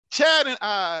Chad and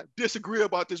I disagree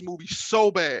about this movie so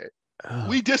bad. Oh,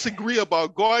 we disagree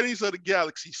about Guardians of the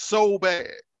Galaxy so bad.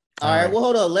 All right, well,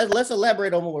 hold on. Let's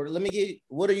elaborate on more. Let me get.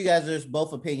 What are you guys'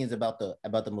 both opinions about the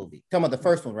movie? Talking about the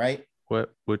first one, right?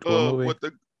 Which movie? With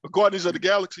the Guardians of the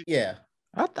Galaxy. Yeah,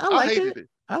 I hated it.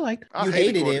 I liked it. I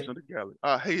hated Guardians of the Galaxy.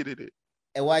 I hated it.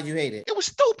 And why'd you hate it? It was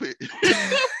stupid.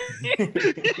 It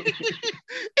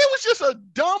was just a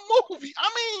dumb movie. I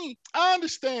mean, I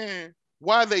understand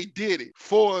why they did it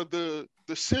for the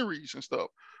series and stuff.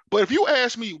 But if you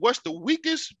ask me what's the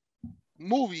weakest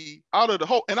movie out of the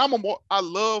whole, and I love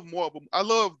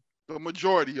the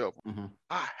majority of them. Mm-hmm.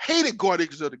 I hated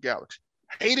Guardians of the Galaxy.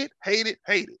 Hate it.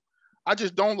 I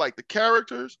just don't like the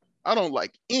characters. I don't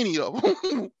like any of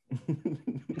them.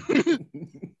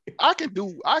 I can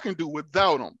do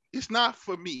without them. It's not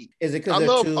for me. Is it because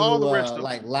they're too all the rest of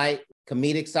like light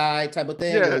comedic side type of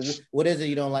thing? Yes. What is it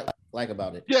you don't like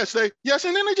about it? Yes, and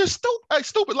then they just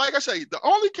stupid. Like I say, the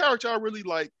only character I really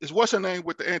like is what's her name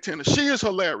with the antenna. She is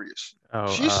hilarious.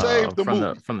 Oh, she saved the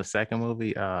movie from the second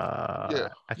movie. Yeah,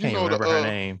 I can't remember her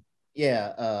name.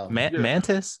 Yeah,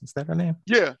 Mantis, is that her name?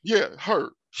 Yeah, her.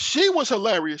 She was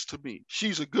hilarious to me.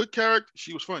 She's a good character.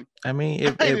 She was funny. I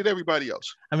mean, I hated everybody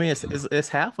else. I mean, it's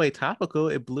halfway topical.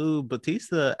 It blew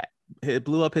Batista. It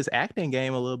blew up his acting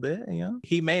game a little bit. You know,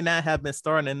 he may not have been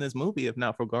starring in this movie if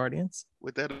not for Guardians.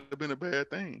 Would that have been a bad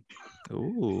thing?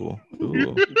 Ooh.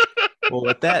 Well,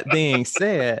 with that being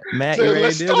said, Matt, you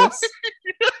ready to do this?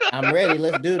 I'm ready.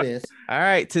 Let's do this. All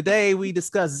right. Today we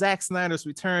discuss Zack Snyder's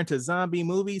return to zombie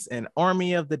movies and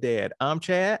Army of the Dead. I'm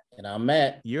Chad. And I'm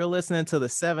Matt. You're listening to the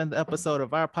 7th episode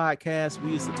of our podcast.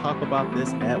 We used to talk about this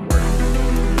at work.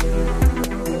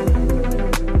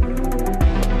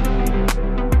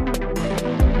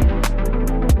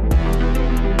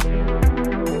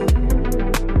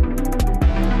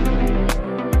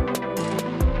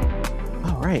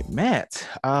 Matt,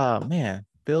 man,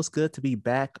 feels good to be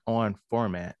back on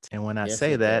format. And when I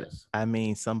say that, I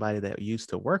mean somebody that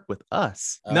used to work with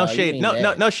us. No shade,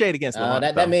 no shade against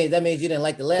Lamont. That means you didn't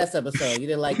like the last episode. You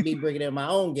didn't like me bringing in my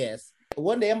own guests.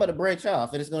 One day I'm going to branch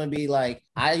off, and it's going to be like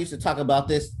I used to talk about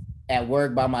this at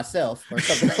work by myself or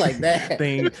something like that.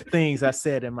 Things I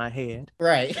said in my head.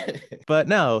 Right. But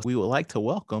no, we would like to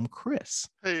welcome Chris.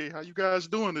 Hey, how you guys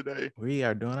doing today? We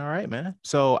are doing all right, man.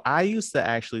 So I used to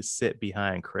actually sit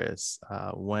behind Chris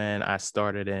when I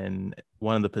started in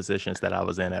one of the positions that I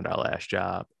was in at our last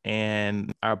job.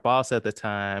 And our boss at the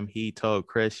time, he told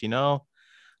Chris, I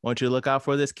want you to look out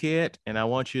for this kid and I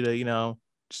want you to,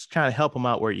 just kind of help him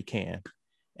out where you can.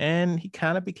 And he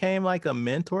kind of became like a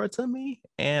mentor to me.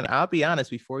 And I'll be honest,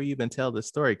 before you even tell the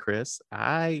story, Chris,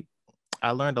 I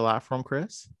learned a lot from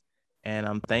Chris. And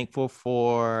I'm thankful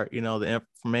for, the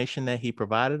information that he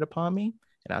provided upon me.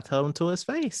 And I told him to his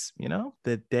face,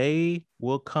 the day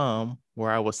will come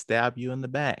where I will stab you in the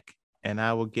back and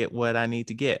I will get what I need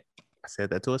to get. I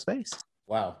said that to his face.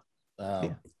 Wow.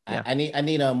 Yeah. I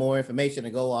need more information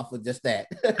to go off with just that.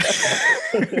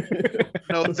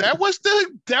 No, that was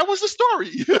the story.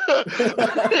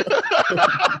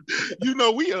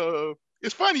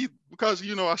 It's funny because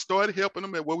I started helping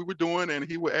him at what we were doing, and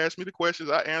he would ask me the questions.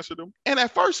 I answered them, and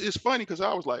at first it's funny because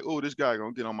I was like, "Oh, this guy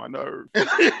gonna get on my nerves."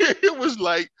 It was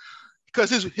like because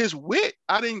his wit,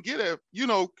 I didn't get it.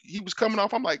 He was coming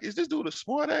off. I'm like, "Is this dude a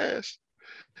smart ass?"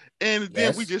 And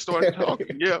then we just started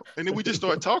talking. Yeah. And then we just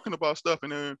started talking about stuff.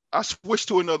 And then I switched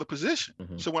to another position.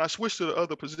 Mm-hmm. So when I switched to the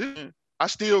other position, I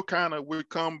still kind of would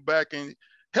come back and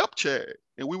help Chad.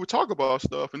 And we would talk about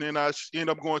stuff. And then I end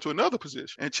up going to another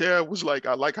position. And Chad was like,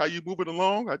 I like how you move it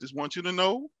along. I just want you to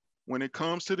know when it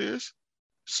comes to this,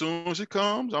 as soon as it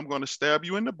comes, I'm going to stab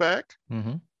you in the back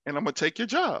and I'm going to take your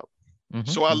job. Mm-hmm.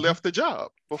 So I left the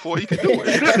job before he could do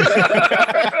it.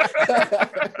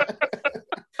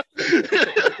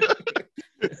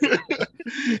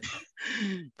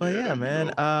 But yeah, man,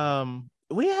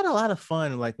 we had a lot of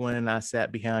fun like when I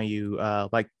sat behind you,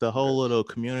 like the whole little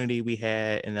community we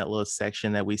had in that little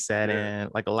section that we sat in,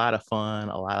 like a lot of fun,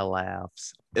 a lot of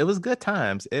laughs. It was good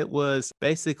times. It was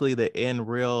basically the in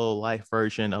real life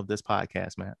version of this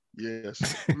podcast, Matt.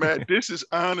 Yes, Matt, this is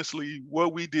honestly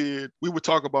what we did. We would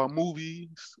talk about movies,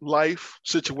 life,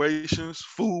 situations,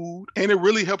 food, and it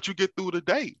really helped you get through the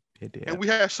day. It did. And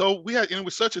it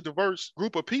was such a diverse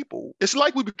group of people. It's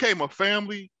like we became a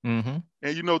family. Mm-hmm.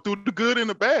 And through the good and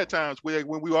the bad times, when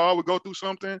we all would go through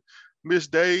something,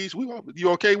 missed days, you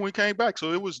okay when we came back.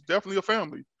 So it was definitely a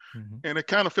family. Mm-hmm. And it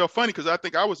kind of felt funny because I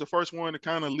think I was the first one to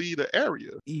kind of lead the area.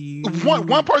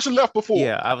 One person left before.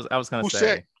 Yeah, I was gonna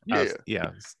say. Yeah.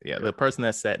 The person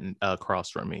that sat across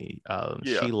from me,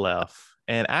 she left,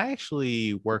 and I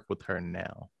actually work with her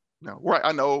now. No, right.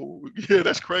 I know. Yeah,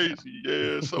 that's crazy.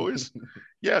 Yeah. So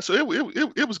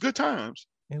it was good times.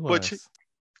 It But was.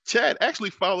 Chad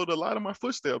actually followed a lot of my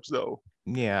footsteps though.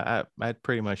 Yeah, I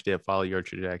pretty much did follow your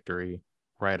trajectory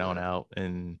right on Yeah. out,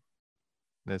 and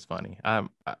that's funny. I'm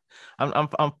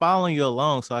following you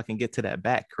along so I can get to that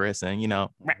back, Chris, and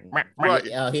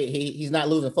Right. He's not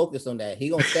losing focus on that. He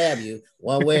gonna stab you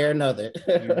one way or another.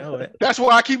 you know it. That's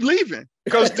why I keep leaving.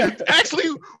 Because actually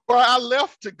where I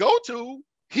left to go to,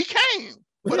 he came,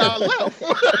 but I left.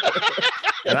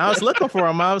 And I was looking for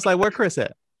him. I was like, "Where Chris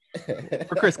at? Where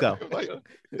Chris go?"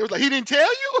 It was like he didn't tell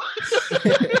you.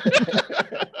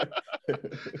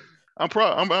 I'm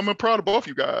proud. I'm proud of both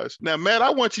you guys. Now, Matt,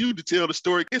 I want you to tell the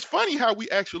story. It's funny how we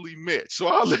actually met, so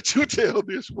I'll let you tell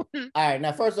this one. All right.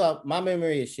 Now, first off, my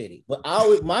memory is shitty, but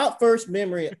my first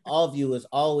memory of you has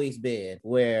always been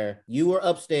where you were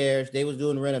upstairs. They was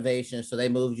doing renovations, so they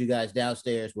moved you guys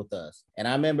downstairs with us. And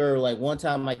I remember like one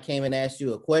time I came and asked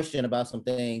you a question about some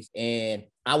things, and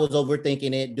I was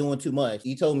overthinking it, doing too much.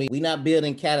 You told me we're not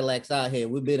building Cadillacs out here,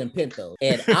 we're building Pintos.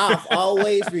 And I've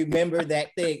always remembered that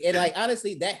thing. And like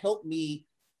honestly, that helped me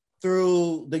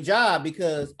through the job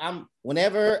because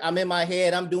whenever I'm in my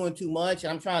head, I'm doing too much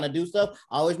and I'm trying to do stuff.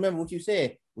 I always remember what you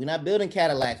said. We're not building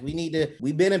Cadillacs.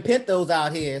 We building Pintos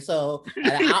out here. So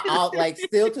I'll like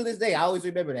still to this day, I always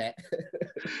remember that.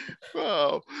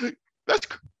 Wow. That's,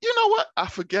 you know what? I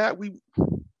forgot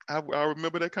I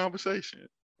remember that conversation.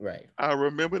 Right. I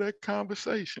remember that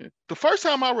conversation. The first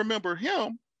time I remember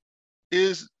him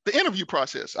is the interview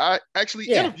process. I actually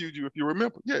interviewed you, if you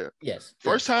remember. Yeah. Yes.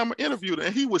 First time I interviewed him,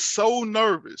 and he was so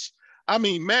nervous. I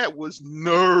mean, Matt was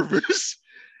nervous.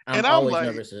 I'm always like,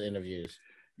 nervous in interviews.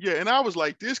 Yeah, and I was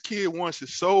like, this kid wants it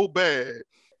so bad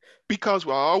because I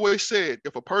always said,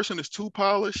 if a person is too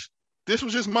polished, this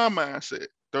was just my mindset.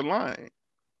 They're lying.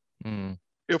 Mm.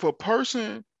 If a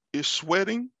person is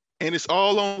sweating and it's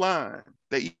all online,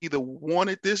 they either want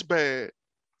it this bad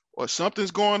or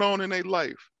something's going on in their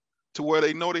life to where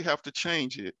they know they have to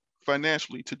change it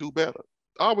financially to do better.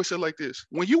 I always say like this,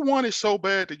 when you want it so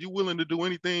bad that you're willing to do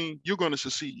anything, you're going to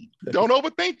succeed. Don't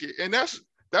overthink it. And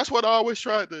that's what I always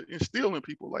tried to instill in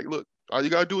people. Like, look, all you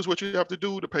got to do is what you have to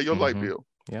do to pay your light bill.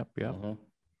 Yep.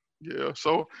 Yeah.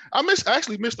 So I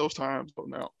actually miss those times though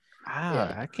now.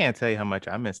 I can't tell you how much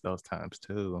I miss those times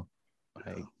too.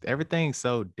 Like everything's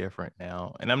so different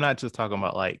now. And I'm not just talking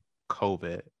about like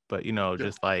COVID, but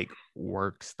just like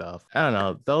work stuff. I don't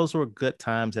know. Those were good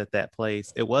times at that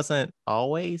place. It wasn't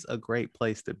always a great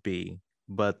place to be,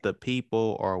 but the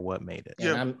people are what made it.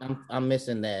 Yeah. And I'm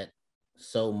missing that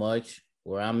so much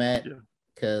where I'm at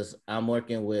because I'm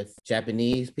working with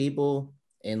Japanese people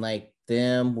and like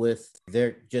them with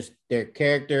their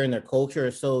character and their culture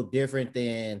is so different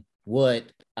than what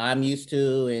I'm used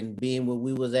to and being where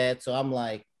we was at. So I'm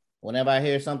like, whenever I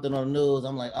hear something on the news,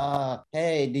 I'm like,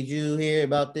 hey, did you hear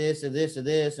about this or this or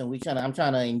this? And I'm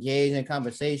trying to engage in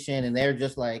conversation, and they're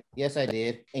just like, yes, I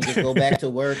did, and just go back to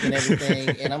work and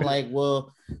everything. And I'm like,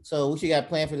 well, so what you got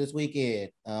planned for this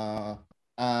weekend?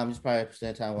 Just probably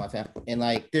spend time with my family. And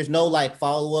like, there's no like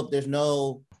follow up.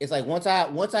 It's like once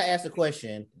I ask a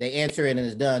question, they answer it and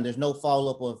it's done. There's no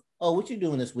follow up of, oh, what you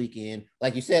doing this weekend?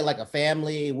 Like you said, like a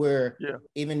family where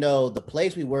even though the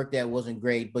place we worked at wasn't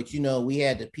great, but we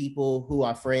had the people who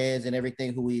are friends and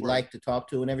everything who we like to talk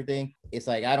to and everything. It's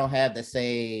like, I don't have the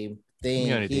same thing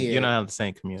community. Here. You don't have the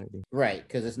same community. Right.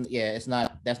 Cause that's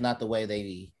not the way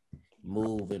they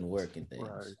move and work and things.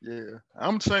 Right. Yeah.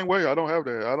 I'm the same way. I don't have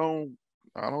that.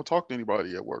 I don't talk to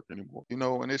anybody at work anymore,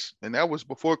 and that was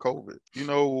before COVID. You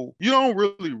don't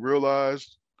really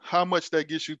realize how much that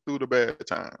gets you through the bad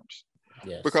times.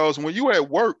 Yes. Because when you're at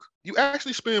work, you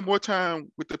actually spend more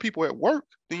time with the people at work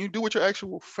than you do with your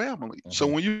actual family. Mm-hmm. So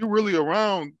when you're really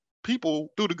around people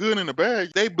through the good and the bad,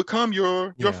 they become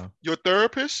your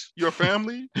therapist, your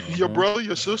family, your brother,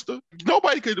 your sister.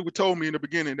 Nobody could have told me in the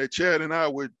beginning that Chad and I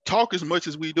would talk as much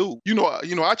as we do.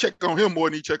 I check on him more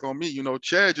than he check on me.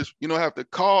 Chad just, have to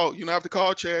call,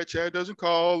 Chad. Chad doesn't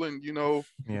call, and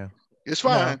it's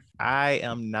fine. No, I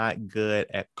am not good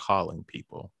at calling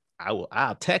people.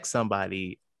 I'll text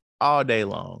somebody all day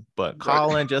long, but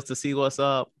calling just to see what's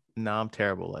up, no, I'm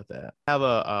terrible at that. I have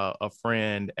a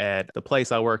friend at the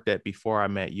place I worked at before I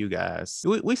met you guys.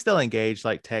 We still engage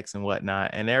like text and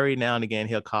whatnot. And every now and again,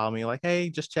 he'll call me like, hey,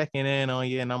 just checking in on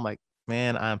you. And I'm like,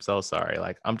 man, I'm so sorry.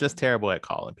 Like, I'm just terrible at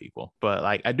calling people. But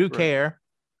like, I do care.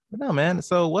 But no, man.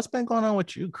 So what's been going on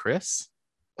with you, Chris?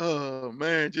 Oh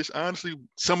man, just honestly,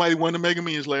 somebody won the Mega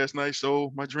Millions last night,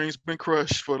 so my dreams been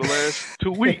crushed for the last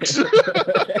 2 weeks.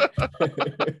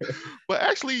 But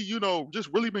actually, just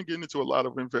really been getting into a lot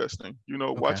of investing.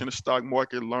 Watching the stock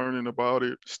market, learning about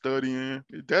it, studying.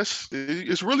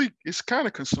 It's kind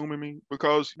of consuming me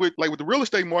because with the real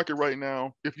estate market right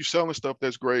now, if you're selling stuff,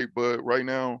 that's great. But right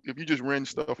now, if you just rent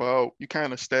stuff out, you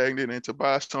kind of stagnant. And to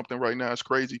buy something right now is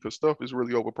crazy because stuff is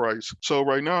really overpriced. So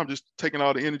right now, I'm just taking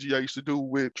all the energy I used to do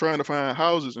with trying to find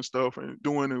houses and stuff and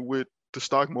doing it with the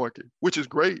stock market, which is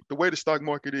great. The way the stock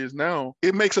market is now,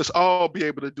 it makes us all be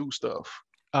able to do stuff.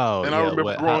 Oh, and yeah. I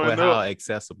remember growing how up,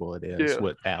 accessible it is yeah,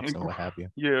 with apps and what have you.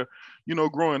 Yeah,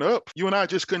 growing up, you and I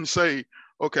just couldn't say,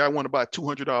 okay, I want to buy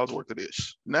 $200 worth of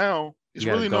this. Now it's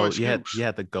really no excuse. You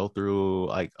had to go through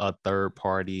like a third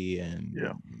party and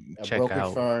check a brokerage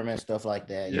out firm and stuff like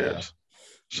that. Yes. Yeah.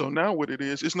 So now what it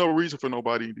is, it's no reason for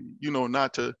nobody,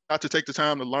 not to take the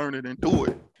time to learn it and do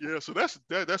it. Yeah. So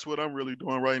that's what I'm really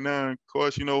doing right now. Of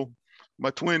course, my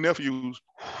twin nephews,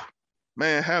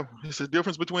 man, it's a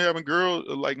difference between having girls.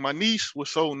 Like my niece was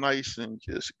so nice and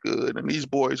just good, and these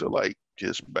boys are like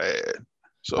just bad.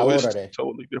 So how it's old are they?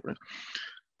 Totally different.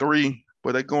 3,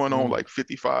 but they're going on like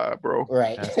 55, bro.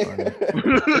 Right.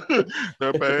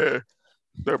 They're bad.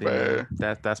 They're bad.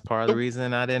 That's part of the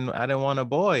reason I didn't want a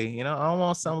boy. I don't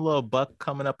want some little buck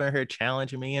coming up in here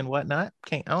challenging me and whatnot.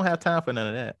 I don't have time for none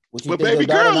of that. But baby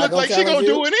girl look like she gonna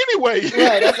do it anyway.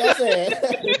 Right, that's what I'm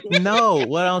saying. No,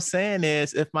 what I'm saying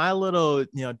is, if my little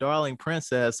darling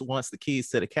princess wants the keys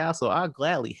to the castle, I'll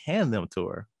gladly hand them to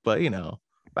her. But if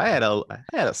I had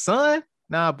a son,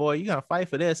 nah, boy, you're gonna fight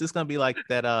for this. It's gonna be like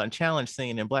that challenge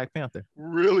scene in Black Panther.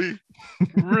 Really?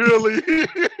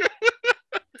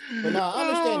 But no, I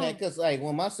understand that because like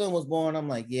when my son was born, I'm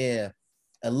like, yeah,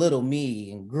 a little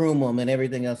me and groom him and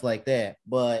everything else like that.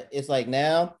 But it's like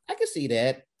now I can see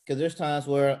that because there's times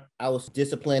where I was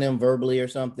disciplining him verbally or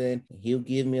something. He'll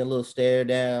give me a little stare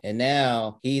down. And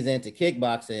now he's into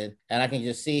kickboxing and I can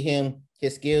just see him.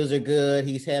 His skills are good.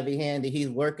 He's heavy-handed. He's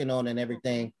working on it and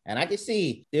everything. And I can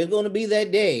see there's going to be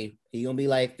that day. He's going to be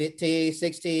like 15,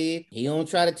 16. He going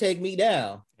to try to take me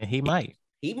down. And he might.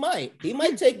 He might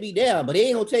take me down, but he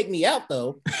ain't gonna take me out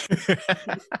though.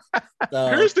 So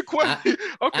here's the question.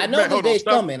 I know the day's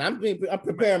coming. I'm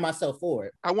preparing myself for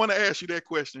it. I want to ask you that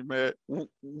question, Matt.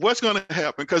 What's gonna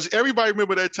happen? Because everybody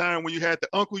remember that time when you had the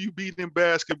uncle you beat in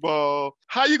basketball.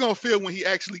 How you gonna feel when he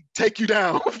actually take you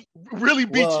down, really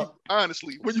beat you?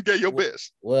 Honestly, when you get your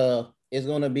best. Well, it's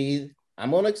gonna be. I'm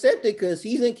gonna accept it because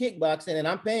he's in kickboxing and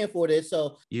I'm paying for this.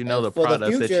 So the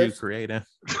products that you creating.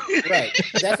 Right.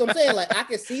 That's what I'm saying. Like I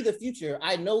can see the future.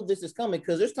 I know this is coming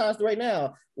because there's times right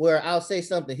now where I'll say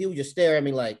something, he would just stare at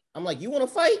me like, I'm like, you want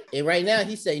to fight? And right now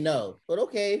he say no. But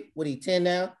okay, what he 10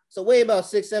 now? So wait about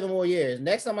 6-7 more years.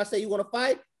 Next time I say you want to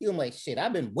fight, he'll be like, shit,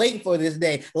 I've been waiting for this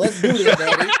day. Let's do this,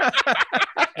 daddy.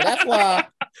 That's why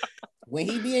when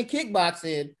he be in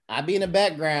kickboxing, I be in the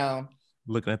background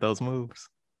looking at those moves.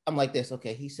 I'm like this.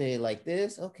 Okay, he said like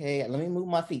this. Okay, let me move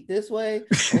my feet this way.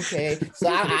 Okay, so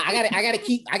I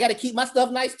gotta keep my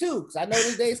stuff nice too, because I know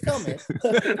this day's coming.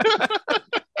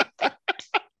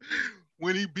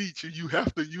 When he beats you, you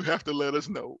have to let us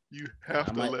know. You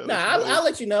have to let us know. I'll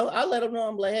let you know. I'll let him know.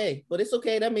 I'm like, hey, but it's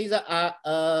okay. That means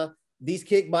these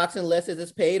kickboxing lessons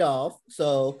is paid off.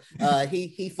 So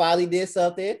he finally did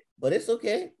something, but it's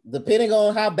okay. Depending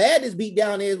on how bad this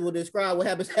beatdown is, will describe what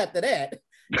happens after that.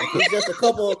 If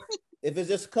it's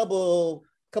just a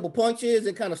couple punches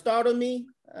and kind of startle me,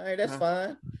 all right, that's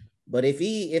fine. But if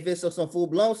it's some full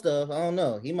blown stuff, I don't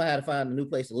know. He might have to find a new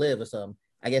place to live or something.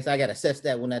 I guess I gotta assess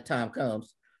that when that time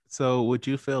comes. So would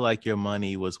you feel like your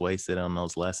money was wasted on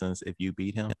those lessons if you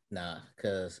beat him? Nah,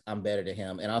 because I'm better than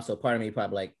him. And also part of me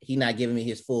probably like, he not giving me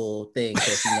his full thing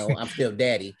because, I'm still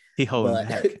daddy. He holding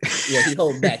back. Yeah, he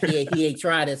holding back. He ain't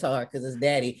tried as hard because it's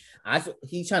daddy.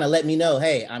 He's trying to let me know,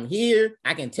 hey, I'm here.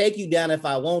 I can take you down if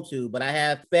I want to, but I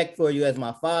have respect for you as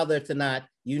my father to not,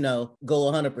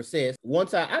 go 100%.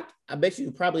 Once I bet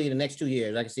you probably in the next 2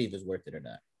 years, I can see if it's worth it or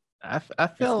not. I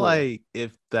feel like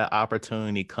if the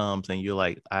opportunity comes and you're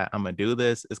like, I'm gonna do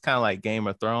this, it's kind of like Game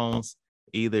of Thrones.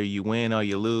 Either you win or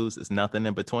you lose. It's nothing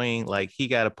in between. Like he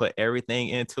got to put everything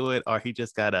into it, or he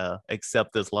just gotta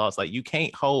accept this loss. Like you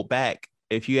can't hold back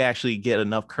if you actually get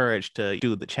enough courage to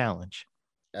do the challenge.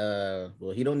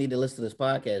 Well, he don't need to listen to this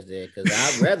podcast then, because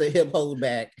I'd rather him hold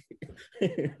back.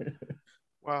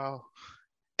 Wow.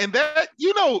 And that,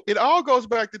 it all goes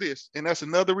back to this. And that's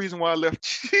another reason why I left.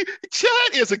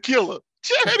 Chad is a killer.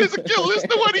 Chad is a killer. Listen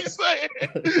to what he's saying.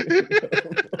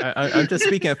 I'm just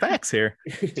speaking facts here.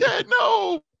 Chad,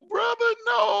 no. brother,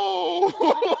 no.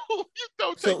 You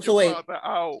don't take your wait, father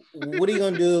out. what are you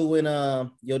gonna do when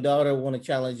your daughter want to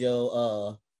challenge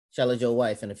your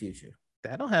wife in the future?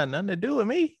 That don't have nothing to do with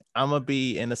me. I'm gonna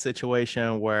be in a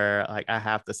situation where like I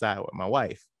have to side with my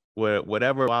wife. Where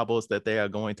whatever wobbles that they are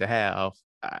going to have,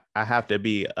 I have to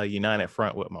be a united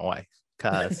front with my wife.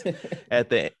 Because at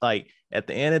the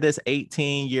end of this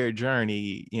 18-year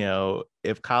journey, you know,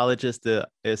 if college is the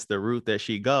route that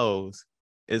she goes,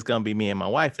 it's gonna be me and my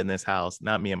wife in this house,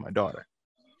 not me and my daughter.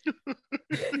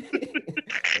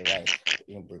 Right.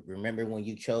 Remember when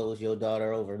you chose your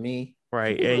daughter over me?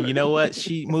 Right. And you know what?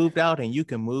 She moved out, and you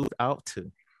can move out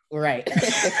too. Right.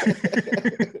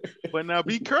 But now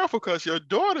be careful, because your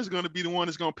daughter's going to be the one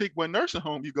that's going to pick what nursing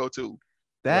home you go to.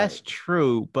 That's right.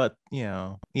 true, but you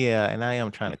know, yeah, and I am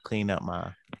trying to clean up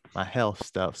my health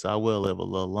stuff, so I will live a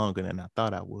little longer than I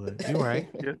thought I would. You're right.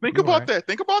 Yeah, think about that.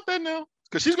 Think about that now,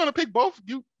 because she's going to pick both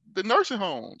you the nursing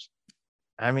homes.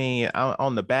 I mean,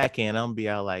 on the back end, I'm gonna be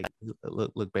out like,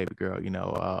 look, baby girl, you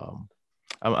know,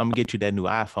 I'm gonna get you that new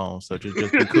iPhone, so just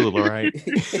be cool, all right?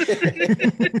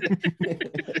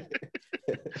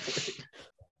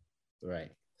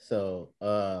 Right. So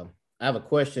I have a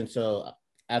question. So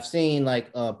I've seen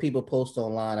like people post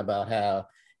online about how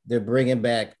they're bringing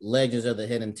back Legends of the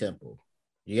Hidden Temple.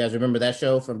 You guys remember that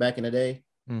show from back in the day?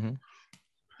 Mm-hmm.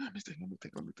 Let me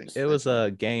think. It was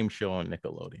a game show on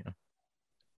Nickelodeon.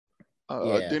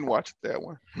 I didn't watch that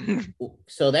one.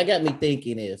 So that got me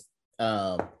thinking is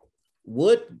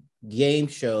what game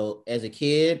show as a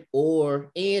kid or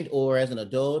as an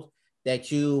adult that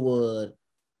you would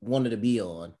wanted to be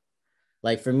on?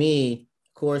 Like for me,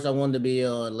 of course, I wanted to be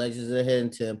on Legends of the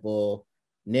Hidden Temple,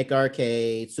 Nick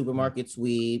Arcade, Supermarket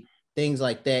Sweep, things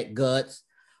like that, Guts.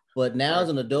 But now as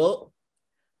an adult,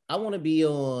 I want to be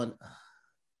on.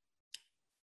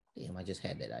 Damn, I just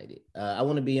had that idea. I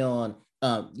want to be on,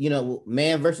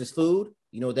 Man versus Food.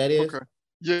 You know what that is? Okay.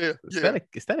 Yeah.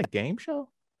 Is that a game show?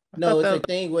 No, it's a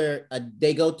thing where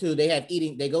they go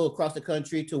across the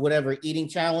country to whatever eating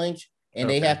challenge, and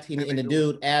they have to, and the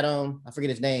dude, Adam, I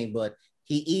forget his name, but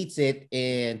he eats it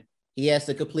and he has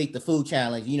to complete the food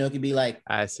challenge. You know, it could be like,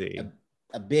 I see,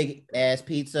 a big ass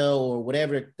pizza or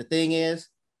whatever the thing is.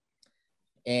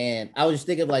 And I was just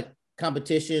thinking of like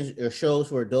competitions or shows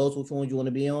for adults. Which one would you want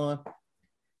to be on?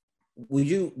 Would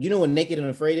you know what Naked and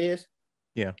Afraid is?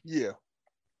 Yeah.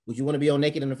 Would you want to be on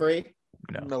Naked and Afraid?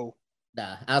 No.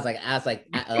 Nah, I was like,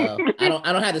 I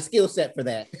don't have the skill set for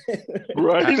that.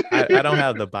 Right. I don't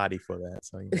have the body for that.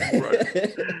 So, yeah.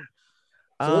 Right.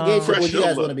 So what game show would you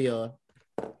guys want to be on?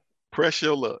 Press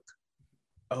your luck.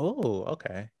 Oh,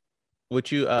 okay.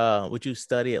 Would you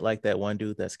study it like that one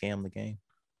dude that scammed the game?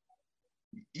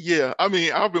 Yeah, I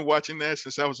mean, I've been watching that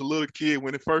since I was a little kid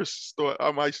when it first started.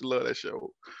 I used to love that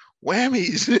show.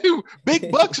 Whammies,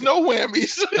 big bucks, no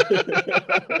whammies.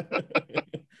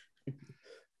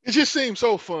 It just seemed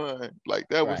so fun. Like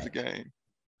that was the game.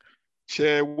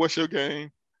 Chad, what's your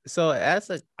game? So as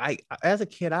a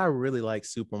kid, I really liked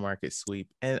Supermarket Sweep,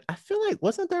 and I feel like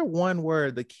wasn't there one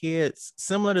where the kids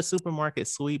similar to Supermarket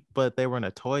Sweep, but they were in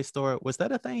a toy store? Was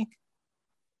that a thing?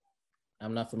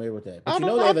 I'm not familiar with that. But you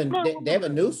know they have a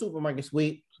new Supermarket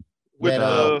Sweep with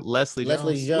Leslie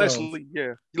Jones.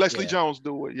 Leslie Jones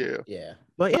do it. Yeah.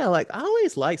 But yeah, like I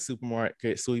always liked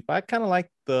Supermarket Sweep. I kind of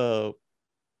like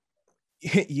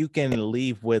you can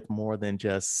leave with more than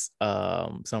just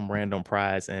some random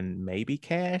prize and maybe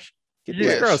cash. Get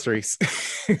these groceries.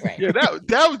 Right. Yeah,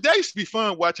 that used to be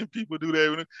fun watching people do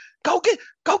that. Go get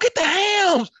the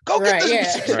hams. Go get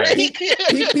the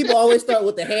right. People always start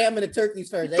with the ham and the turkeys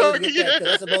first.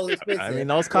 That's the most expensive. I mean,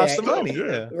 those cost some money.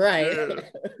 Yeah. Right.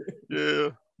 Yeah.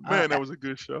 Man, that was a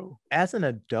good show. As an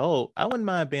adult, I wouldn't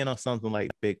mind being on something like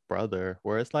Big Brother,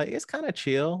 where it's like it's kind of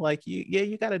chill. Like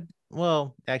you gotta.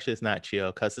 Well, actually, it's not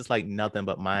chill because it's like nothing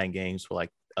but mind games for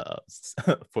like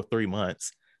for 3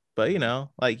 months. But you know,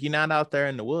 like you're not out there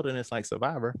in the wilderness like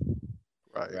Survivor.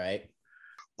 Right.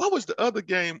 What was the other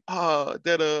game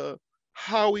that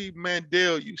Howie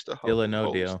Mandel used to host? Deal or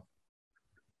No Deal.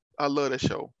 I love that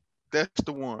show. That's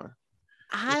the one.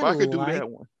 If I could do that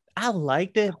one. I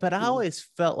liked it, but I always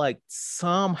felt like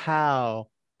somehow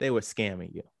they were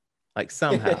scamming you. Like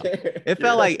somehow. It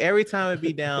felt like every time it'd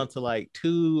be down to like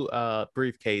 2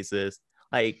 briefcases,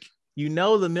 like the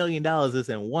 $1 million is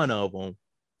in one of them.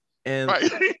 And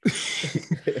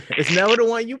it's never the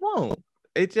one you want.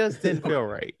 It just didn't feel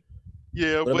right.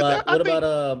 Yeah. What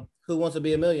about Who Wants to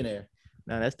Be a Millionaire?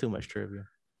 No, that's too much trivia.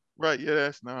 Right. Yeah,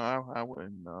 I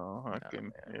wouldn't know.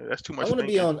 That's too much. I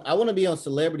want to be on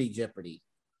Celebrity Jeopardy.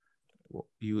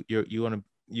 You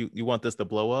want this to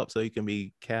blow up so you can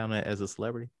be counted as a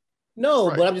celebrity? No,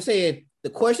 Right. but I'm just saying the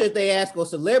questions they ask on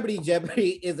Celebrity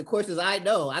Jeopardy is the questions I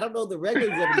know. I don't know the regular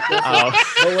Jeopardy questions,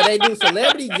 but when they do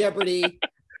Celebrity Jeopardy,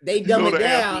 they dumb it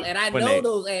down, answers. and I know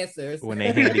those answers. When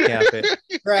they handicap it.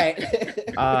 Right.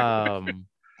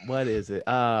 What is it?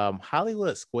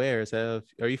 Hollywood Squares. Are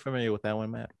you familiar with that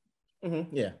one, Matt?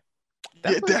 Mm-hmm. Yeah.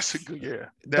 That's a good. Yeah,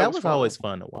 that was fun. always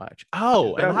fun to watch.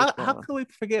 Oh, That and was how fun. could we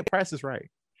forget Price is Right?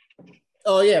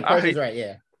 Oh yeah, I Price hate- is Right.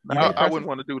 Yeah. I wouldn't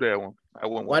want to do that one. I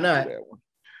wouldn't Why want to not? do that one.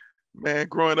 Man,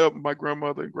 growing up, my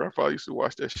grandmother and grandfather used to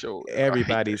watch that show. I hate that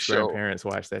Everybody's show. grandparents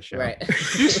watch that show. Right.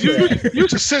 You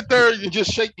just sit there and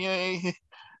just shake your hand.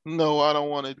 No, I don't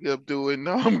want to do it.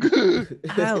 No, I'm good.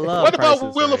 I love What Price about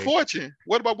is Wheel of Right. Fortune?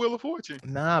 What about Wheel of Fortune?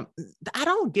 Nah, I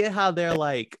don't get how they're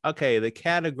like, okay, the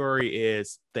category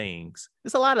is things.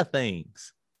 It's a lot of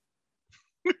things.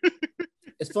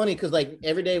 It's funny because like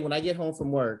every day when I get home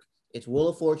from work, it's Wheel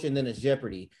of Fortune, then it's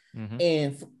Jeopardy. Mhm.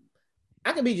 And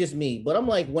I could be just me, but I'm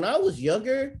like, when I was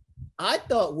younger, I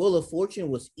thought Wheel of Fortune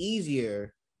was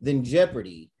easier than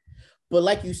Jeopardy. But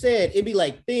like you said, it'd be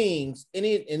like things, and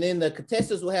then the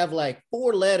contestants will have like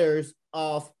 4 letters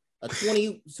off a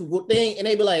 20 thing, and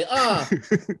they'd be like,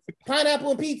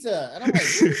 pineapple and pizza. And I'm like,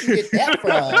 where did you get that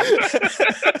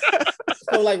from?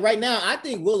 So like right now, I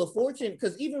think Wheel of Fortune,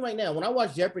 because even right now, when I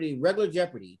watch Jeopardy, regular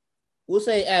Jeopardy, we'll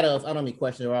say out of, I don't know how many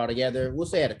questions are all together, we'll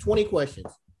say out of 20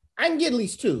 questions, I can get at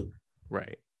least 2.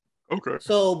 Right. Okay.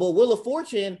 So, but Wheel of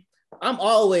Fortune, I'm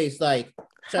always like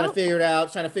trying to figure it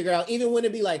out, even when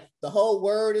it be like the whole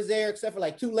word is there except for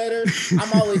like 2 letters,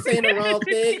 I'm always saying the wrong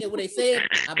thing. And when they say it,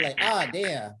 I'm like,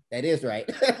 damn, that is right.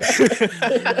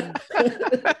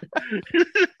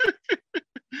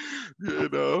 You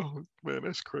know, man,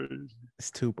 that's crazy.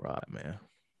 It's too broad, man.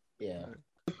 Yeah.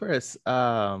 Chris,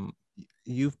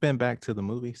 you've been back to the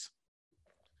movies.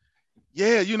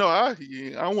 Yeah, you know,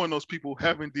 I'm one of those people who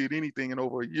haven't did anything in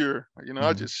over a year. You know,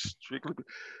 I just strictly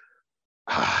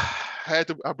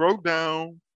I broke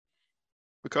down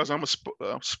because I'm a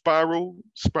Spiral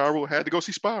had to go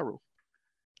see Spiral.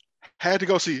 Had to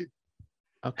go see it.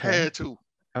 Okay. Had to.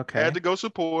 Okay. Had to go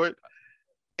support.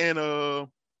 And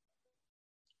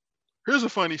here's a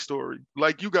funny story.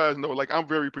 Like you guys know, like I'm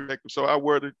very protective. So I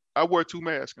wear 2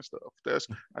 masks and stuff.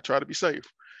 I try to be safe.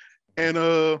 And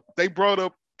they brought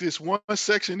up this one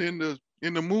section in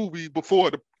the movie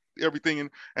before everything,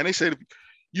 and they said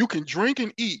you can drink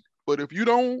and eat, but if you're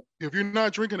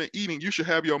not drinking and eating, you should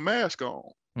have your mask on.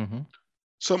 Mm-hmm.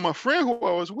 So my friend who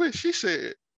I was with, she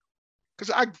said,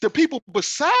 because the people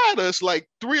beside us, like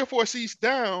 3 or 4 seats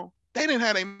down, they didn't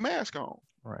have their mask on.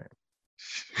 Right.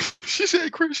 She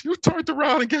said, Chris, you turned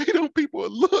around and gave them people a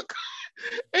look,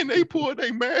 and they pulled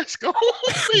their mask on.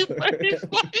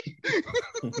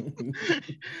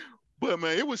 But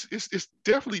man, it's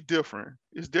definitely different.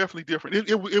 It's definitely different.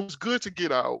 It was good to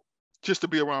get out just to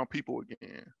be around people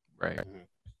again. Right.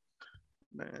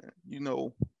 Man, you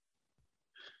know,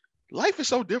 life is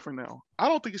so different now. I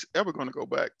don't think it's ever going to go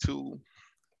back to.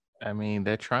 I mean,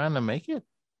 they're trying to make it.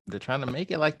 They're trying to make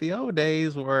it like the old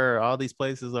days where all these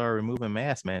places are removing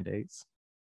mask mandates.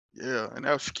 Yeah, and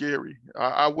that's scary.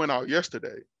 I went out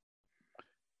yesterday,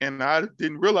 and I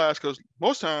didn't realize because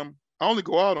most time I only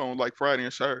go out on like Friday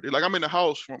and Saturday. Like I'm in the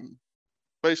house from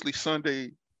basically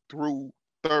Sunday through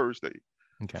Thursday.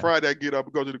 Okay. Friday I get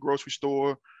up, go to the grocery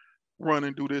store, run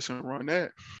and do this and run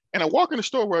that. And I walk in the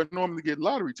store where I normally get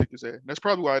lottery tickets at. That's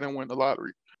probably why I didn't win the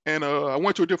lottery. And I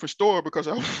went to a different store because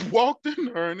I walked in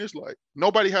there and it's like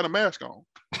nobody had a mask on.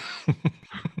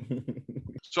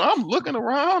 So I'm looking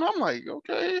around. I'm like,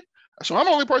 okay. So I'm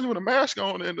the only person with a mask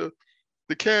on, and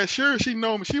the cashier, she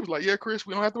know me. She was like, yeah, Chris,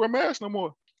 we don't have to wear masks no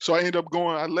more. So I ended up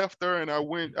going. I left there and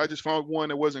I just found one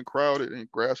that wasn't crowded and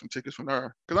grabbed some tickets from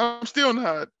there. Because I'm still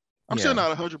not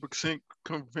 100%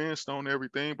 convinced on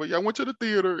everything. But yeah, I went to the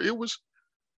theater. It was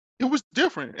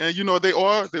different. And you know, they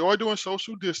are doing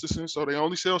social distancing, so they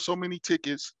only sell so many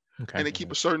tickets, and they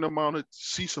keep a certain amount of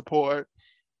seat support.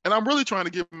 And I'm really trying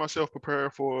to get myself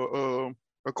prepared for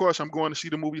of course I'm going to see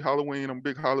the movie Halloween. I'm a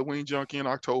big Halloween junkie in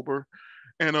October.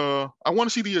 And I want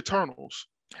to see the Eternals.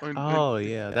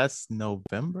 Yeah, that's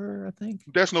November, I think.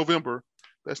 That's November.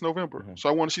 Mm-hmm. So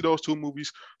I want to see those 2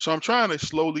 movies. So I'm trying to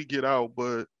slowly get out,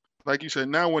 but like you said,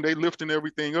 now when they lifting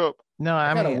everything up. No,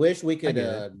 I kind of wish we could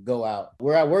go out.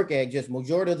 Where I work at, just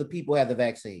majority of the people have the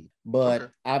vaccine,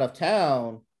 but out of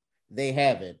town, they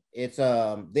haven't. It's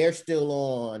they're still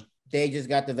on. They just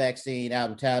got the vaccine out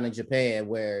in town in Japan,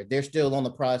 where they're still on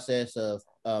the process of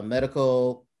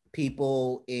medical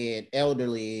people and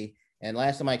elderly. And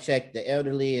last time I checked, the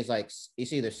elderly is like,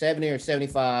 it's either 70 or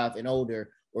 75 and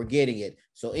older or getting it.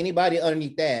 So anybody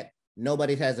underneath that,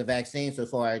 nobody has a vaccine so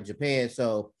far in Japan.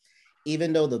 So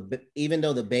even though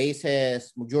the base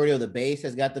has majority of the base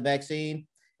has got the vaccine,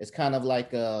 it's kind of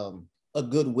like a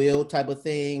goodwill type of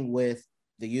thing with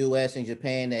the U.S. and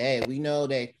Japan. That hey, we know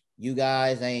that you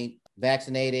guys ain't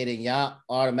vaccinated and y'all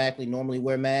automatically normally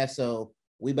wear masks, so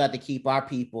we about to keep our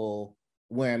people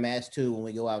wearing masks too when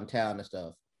we go out in town and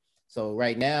stuff. So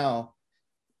right now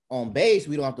on base,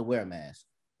 we don't have to wear a mask.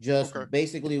 Just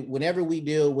basically whenever we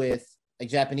deal with a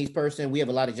Japanese person, we have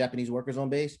a lot of Japanese workers on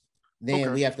base,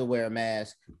 then we have to wear a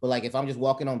mask. But like if I'm just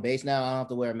walking on base now, I don't have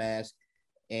to wear a mask.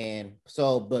 And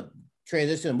so, but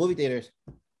transition to movie theaters,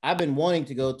 I've been wanting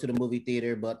to go to the movie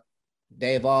theater, but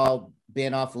they've all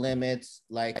been off limits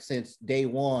like since day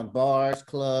one. Bars,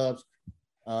 clubs,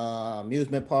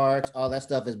 amusement parks, all that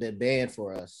stuff has been banned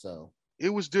for us. So it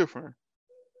was different.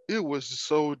 It was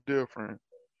so different.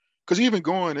 Because even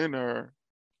going in there,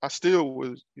 I still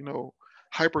was,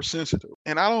 hypersensitive.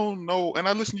 And I don't know. And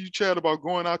I listened to you chat about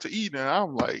going out to eat, and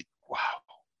I'm like, wow,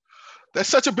 that's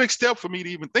such a big step for me to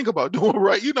even think about doing,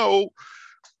 right? You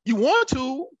want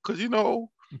to, because,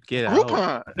 get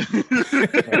Groupon.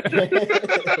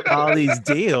 All these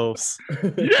deals.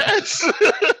 Yes.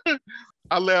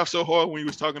 I laughed so hard when he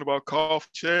was talking about coffee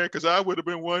chat, because I would have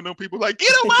been one of them people like,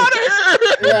 get him out of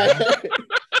here. Right.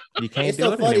 You can't it's do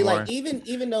so it funny, anymore. like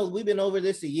even though we've been over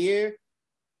this a year,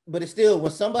 but it's still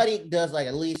when somebody does like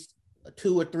at least a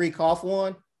 2 or 3 cough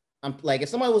one, I'm like, if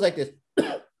somebody was like this,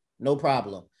 no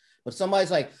problem. But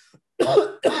somebody's like,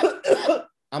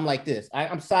 I'm like this.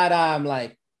 I'm side eye. I'm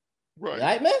like,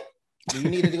 right, man? Do you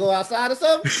need to go outside or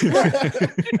something?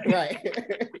 Right.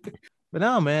 But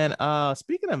no, man.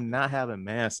 Speaking of not having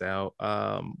masks out,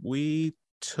 we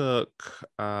took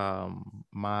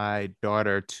my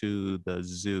daughter to the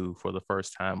zoo for the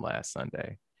first time last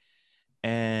Sunday.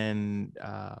 And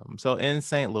so in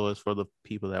St. Louis, for the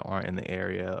people that aren't in the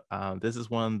area, this is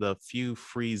one of the few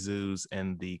free zoos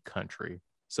in the country.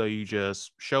 So you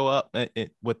just show up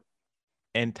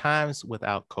in times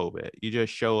without COVID. You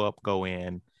just show up, go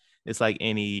in. It's like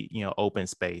any, open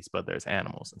space, but there's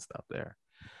animals and stuff there.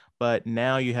 But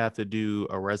now you have to do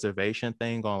a reservation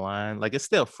thing online. Like it's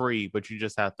still free, but you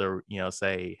just have to,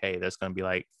 say, hey, there's going to be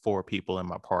like 4 people in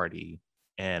my party,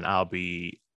 and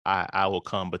I will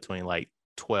come between like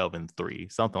 12 and 3,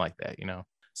 something like that,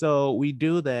 So we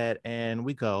do that, and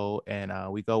we go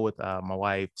with my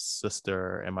wife's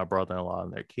sister and my brother-in-law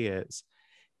and their kids.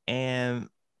 And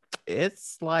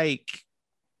it's like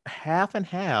half and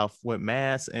half with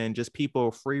masks and just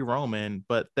people free roaming,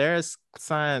 but there's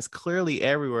signs clearly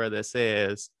everywhere that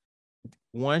says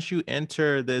once you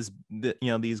enter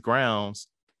these grounds,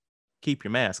 keep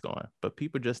your mask on. But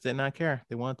people just did not care.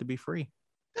 They wanted to be free.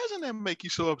 Doesn't that make you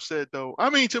so upset though?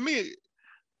 I mean, to me,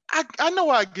 I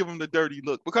know I give them the dirty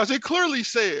look because it clearly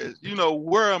says,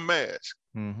 wear a mask.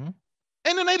 Mm-hmm.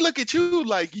 And then they look at you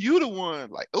like you the one,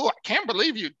 like, oh, I can't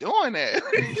believe you're doing that.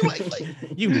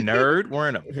 like, you nerd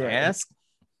wearing a mask.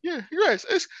 Yeah, you're right.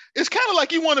 It's kind of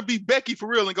like you want to be Becky for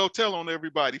real and go tell on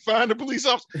everybody. Find the police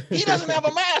officer. He doesn't have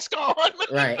a mask on.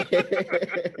 Right.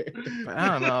 But I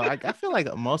don't know. I feel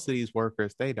like most of these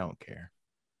workers, they don't care.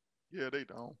 Yeah, they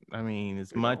don't. I mean,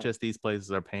 as much as these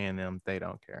places are paying them, they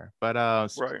don't care. But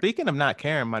speaking of not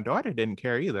caring, my daughter didn't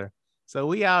care either. So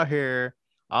we out here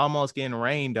almost getting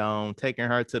rained on, taking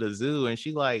her to the zoo, and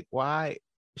she like, why?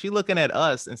 She looking at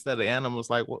us instead of the animals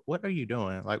like, what are you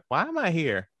doing? Like, why am I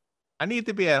here? I need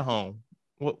to be at home.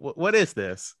 What is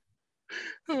this?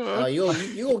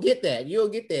 You'll get that. You'll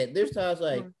get that. There's times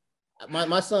like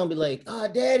my son be like,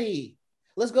 Daddy,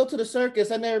 let's go to the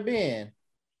circus. I've never been.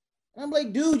 And I'm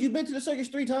like, dude, you've been to the circus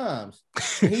 3 times.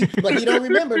 But he don't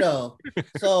remember though.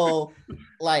 So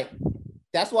like,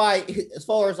 that's why as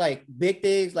far as like big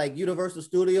things like Universal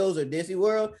Studios or Disney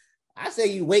World, I say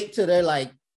you wait till they're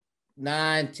like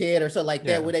 9, 10 or something like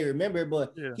that where they remember.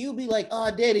 But he'll be like,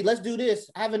 Daddy, let's do this.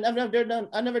 I've never done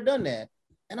that.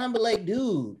 And I'm like,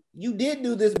 dude, you did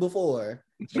do this before.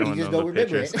 You just don't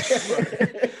remember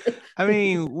it. I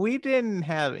mean, we didn't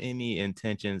have any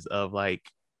intentions of like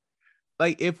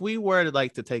if we were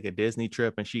to take a Disney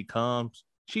trip and she comes,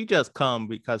 she just come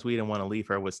because we didn't want to leave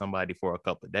her with somebody for a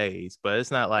couple of days. But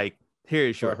it's not like,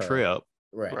 here's your trip.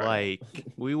 Right. Like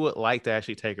we would like to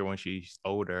actually take her when she's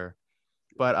older.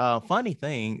 But funny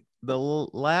thing, the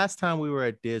last time we were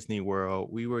at Disney World,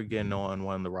 we were getting on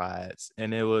one of the rides,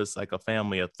 and it was like a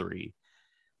family of 3.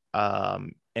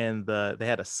 And they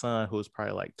had a son who was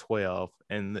probably like 12,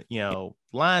 and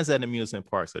lines at amusement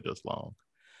parks are just long.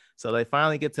 So they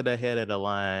finally get to the head of the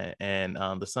line, and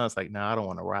the son's like, no, I don't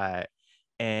want to ride.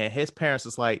 And his parents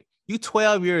was like, you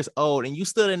 12 years old and you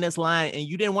stood in this line and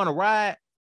you didn't want to ride?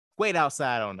 Wait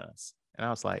outside on us. And I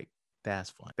was like,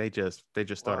 that's fun. They just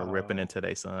started ripping into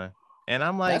their son. And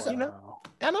I'm like, and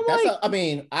I'm that's like, I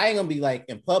mean, I ain't gonna be like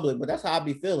in public, but that's how I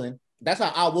be feeling. That's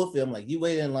how I would feel. I'm like, you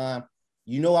waited in line,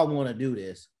 you know I want to do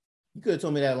this. You could have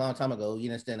told me that a long time ago. You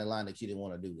didn't stand in line that you didn't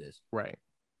want to do this. Right.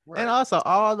 And also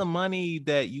all the money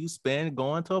that you spend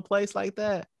going to a place like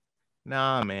that.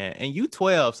 Nah, man. And you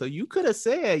 12, so you could have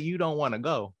said you don't want to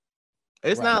go.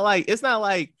 It's not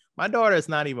like my daughter is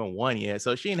not even 1 yet,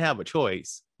 so she didn't have a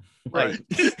choice. Like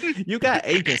you got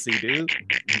agency, dude.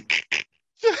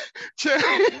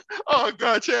 Chad, oh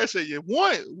God, Chad said, yeah,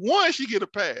 one, she get a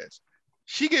pass.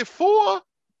 She get 4.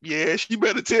 Yeah, she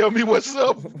better tell me what's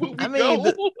up. I mean,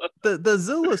 the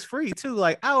zoo is free too.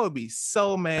 Like, I would be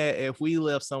so mad if we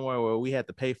lived somewhere where we had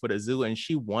to pay for the zoo and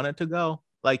she wanted to go.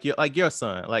 Like your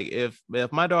son. Like if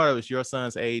my daughter was your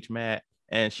son's age, Matt,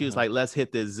 and she was like, let's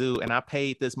hit this zoo, and I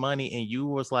paid this money, and you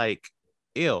was like,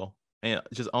 ill, and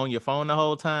just on your phone the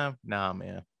whole time. Nah,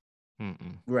 man.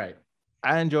 Right.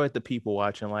 I enjoyed the people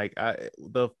watching. Like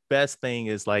the best thing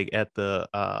is like at the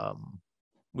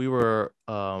we were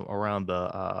around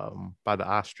the by the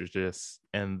ostriches,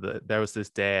 and there was this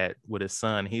dad with his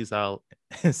son. His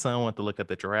son went to look at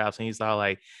the giraffes, and he's all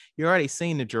like, you already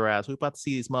seen the giraffes, we about to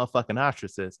see these motherfucking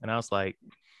ostriches. And I was like,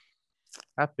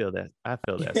 I feel that,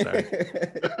 sir.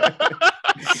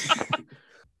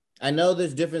 I know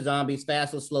there's different zombies,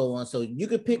 fast or slow ones, so you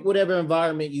could pick whatever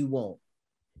environment you want.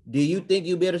 Do you think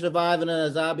you'll be able to survive in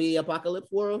a zombie apocalypse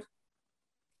world?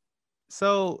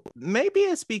 So maybe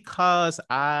it's because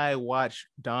I watched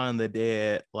Dawn of the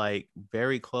Dead like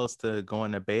very close to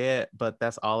going to bed, but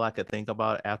that's all I could think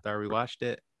about after I rewatched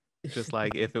it. Just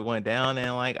like if it went down,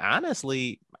 and like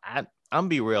honestly, I'm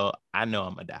be real, I know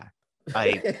I'm gonna die.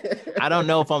 Like I don't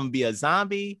know if I'm gonna be a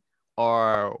zombie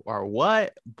or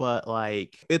what, but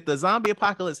like if the zombie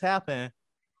apocalypse happen,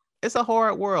 it's a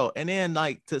horrid world, and then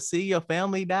like to see your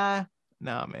family die.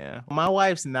 Nah, man. My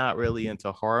wife's not really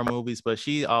into horror movies, but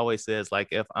she always says, like,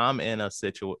 if I'm in a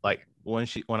situation, like when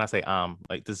I say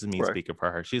like this is me speaking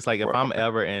for her, she's like, if I'm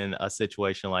ever in a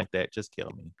situation like that, just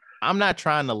kill me. I'm not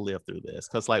trying to live through this,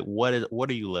 because like, what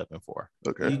are you living for?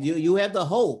 Okay. You have the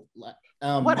hope.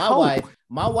 What hope?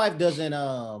 My wife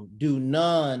doesn't do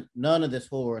none of this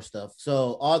horror stuff.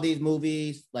 So all these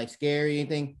movies, like scary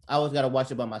anything, I always gotta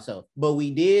watch it by myself. But we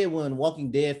did when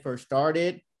Walking Dead first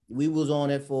started. We was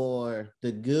on it for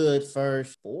the good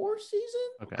first 4 seasons.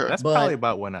 Okay, that's probably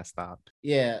about when I stopped.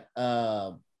 Yeah,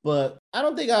 but I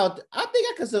don't think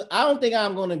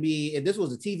I'm gonna be, if this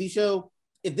was a TV show,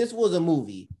 if this was a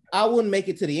movie, I wouldn't make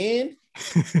it to the end.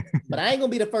 But I ain't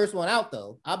gonna be the first one out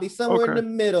though. I'll be somewhere in the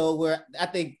middle where I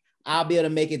think I'll be able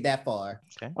to make it that far.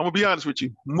 Okay. I'm gonna be honest with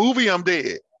you. Movie, I'm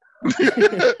dead.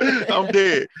 I'm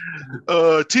dead.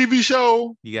 TV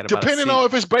show, depending on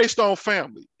if it's based on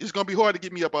family, it's gonna be hard to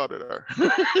get me up out of there.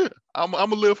 I'm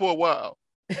gonna live for a while.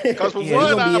 Because for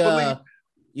one, I believe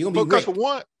you're gonna be Rick. For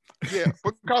one, yeah.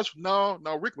 Because no,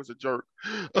 Rick was a jerk.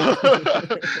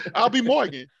 I'll be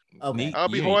Morgan. Okay. I'll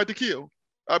be hard to kill.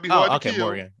 I'll be hard to kill.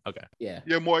 Morgan. Okay.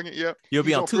 Yeah, Morgan. Yeah. You'll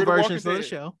be on 2 versions of the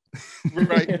show.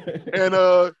 Right.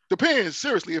 And depends,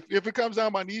 seriously. If it comes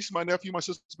down my niece, my nephew, my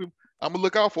sister, I'm gonna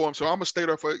look out for him. So I'm gonna stay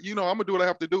there for, I'm gonna do what I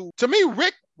have to do. To me,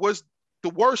 Rick was the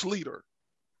worst leader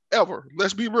ever.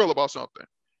 Let's be real about something.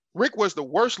 Rick was the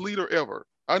worst leader ever.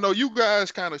 I know you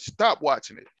guys kind of stopped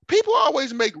watching it. People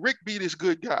always make Rick be this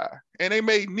good guy, and they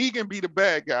made Negan be the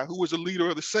bad guy who was the leader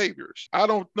of the Saviors. I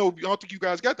don't think you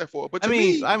guys got that far. But I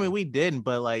mean, we didn't.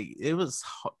 But like, it was.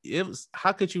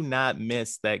 How could you not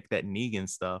miss that Negan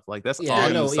stuff? Like that's all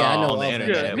you saw on the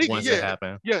internet once it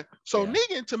happened. Yeah. So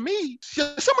Negan, to me, some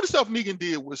of the stuff Negan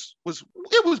did was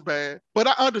bad. But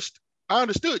I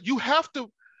understood. You have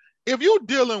to, if you're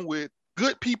dealing with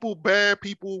good people, bad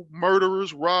people,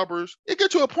 murderers, robbers, it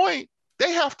gets to a point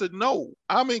they have to know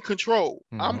I'm in control.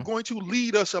 Mm-hmm. I'm going to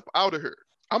lead us up out of here.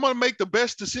 I'm going to make the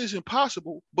best decision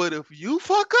possible. But if you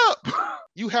fuck up,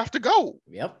 you have to go.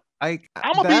 Yep. I'm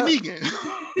going to be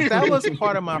Negan. That was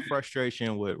part of my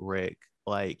frustration with Rick.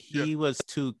 Like, he was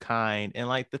too kind. And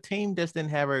like, the team just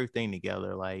didn't have everything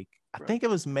together. Like, I think it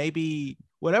was maybe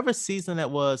whatever season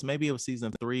it was, maybe it was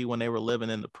season 3 when they were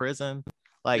living in the prison.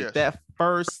 Like that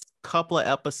first couple of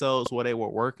episodes where they were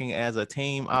working as a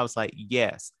team, I was like,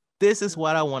 yes, this is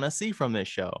what I want to see from this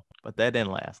show. But that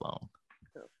didn't last long.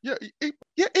 Yeah,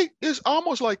 it's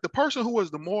almost like the person who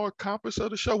was the moral compass of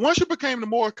the show. Once you became the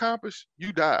moral compass,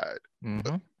 you died.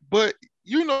 Mm-hmm. But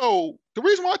the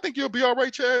reason why I think you'll be all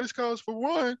right, Chad, is because for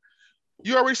one,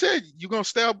 you already said you're gonna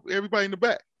stab everybody in the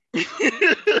back.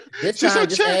 This time,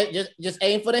 just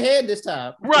aim for the head this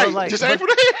time. Right, just aim for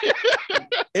the head.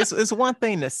 it's one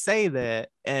thing to say that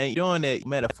and doing it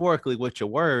metaphorically with your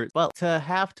words, but to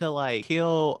have to like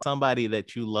kill somebody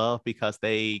that you love because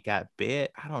they got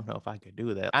bit, I don't know if I could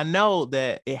do that. I know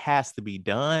that it has to be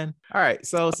done. All right,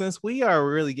 so since we are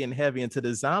really getting heavy into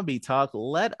the zombie talk,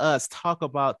 let us talk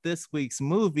about this week's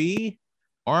movie,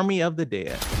 Army of the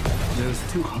Dead. There's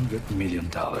 $200 million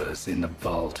in the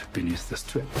vault beneath the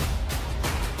strip,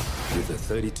 with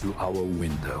a 32-hour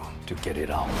window to get it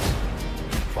out.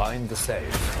 Find the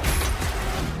safe.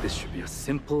 This should be a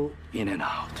simple in and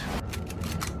out.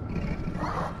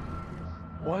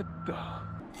 What the?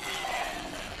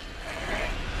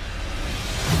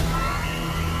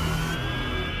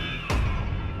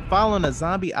 Following a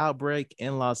zombie outbreak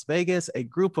in Las Vegas, a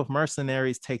group of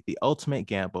mercenaries take the ultimate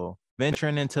gamble,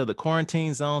 venturing into the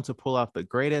quarantine zone to pull off the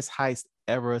greatest heist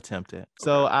ever attempted.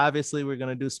 So obviously we're going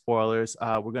to do spoilers.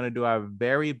 We're going to do our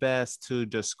very best to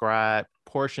describe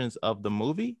portions of the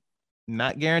movie.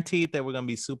 Not guaranteed that we're going to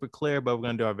be super clear, but we're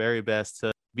going to do our very best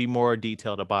to be more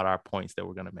detailed about our points that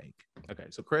we're going to make. Okay,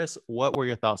 so Chris, what were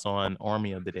your thoughts on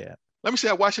Army of the Dead? Let me say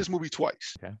I watched this movie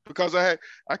twice. Okay. Because I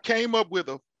came up with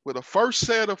a first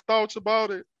set of thoughts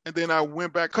about it, and then I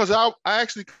went back because I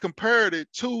actually compared it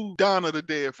to Dawn of the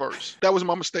Dead first. That was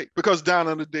my mistake because Dawn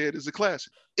of the Dead is a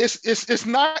classic. It's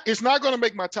not going to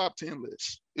make my top 10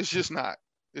 list. It's just not.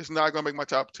 It's not going to make my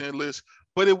top 10 list.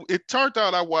 But it turned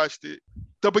out I watched it.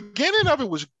 The beginning of it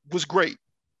was great.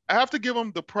 I have to give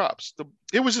them the props.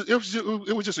 It was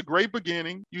just a great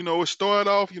beginning. You know, it started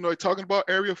off, talking about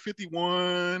Area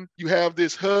 51. You have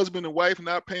this husband and wife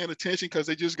not paying attention because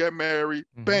they just got married.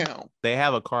 Mm-hmm. Bam. They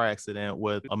have a car accident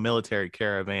with a military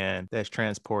caravan that's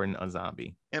transporting a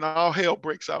zombie. And all hell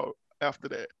breaks out after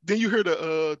that. Then you hear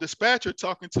the dispatcher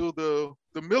talking to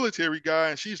the military guy,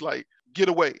 and she's like, "Get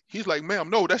away." He's like, "Ma'am,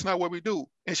 no, that's not what we do."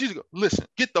 And she's like, "Listen,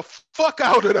 get the fuck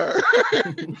out of there."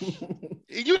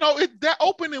 That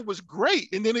opening was great.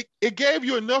 And then it gave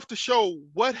you enough to show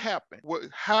what happened,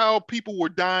 how people were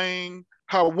dying,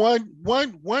 how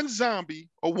one zombie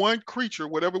or one creature,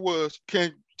 whatever it was,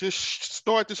 can just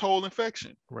start this whole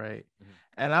infection. Right.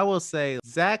 And I will say,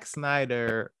 Zack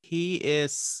Snyder, he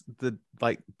is the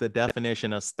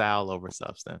definition of style over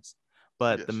substance.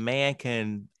 But yes, the man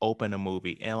can open a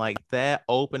movie, and like that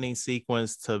opening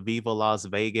sequence to Viva Las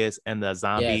Vegas and the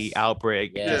zombie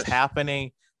outbreak just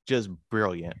happening, just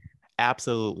brilliant,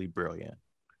 absolutely brilliant.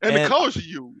 And the colors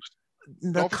you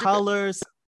used, the colors,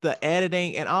 the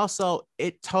editing, and also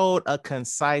it told a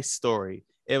concise story.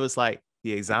 It was like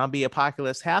the zombie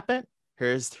apocalypse happened.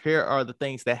 Here are the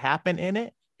things that happen in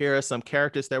it. Here are some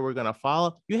characters that we're gonna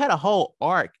follow. You had a whole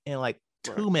arc in like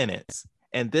 2 minutes.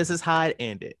 And this is how it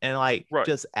ended. And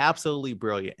just absolutely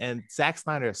brilliant. And Zack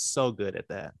Snyder is so good at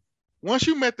that. Once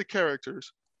you met the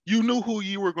characters, you knew who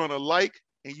you were going to like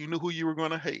and you knew who you were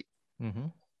going to hate. Mm-hmm.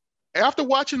 After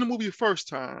watching the movie the first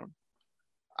time,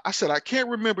 I said, I can't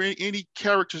remember any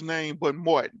character's name but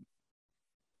Martin.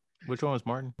 Which one was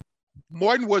Martin?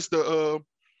 Martin was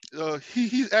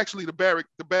he's actually the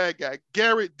bad guy,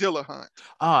 Garrett Dillahunt.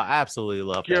 Oh, I absolutely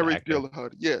love Garrett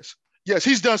Dillahunt, yes. Yes,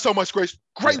 he's done so much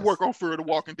great work on Fear of the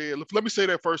Walking Dead. Let me say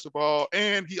that first of all.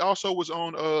 And he also was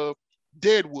on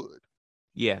Deadwood.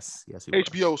 Yes, he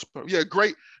HBO. Was. Yeah,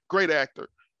 great actor.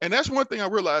 And that's one thing I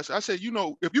realized. I said,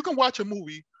 if you can watch a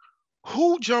movie,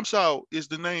 who jumps out is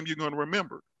the name you're going to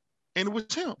remember. And it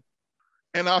was him.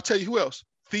 And I'll tell you who else.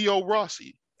 Theo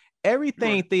Rossi.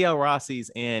 Everything Theo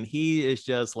Rossi's in, he is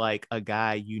just like a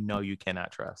guy you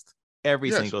cannot trust.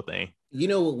 Every single thing.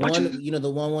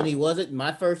 The one when he wasn't,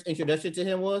 my first introduction to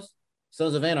him was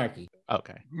Sons of Anarchy.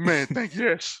 Okay. Man,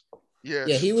 yes. Yeah,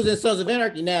 he was in Sons of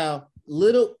Anarchy. Now,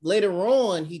 little later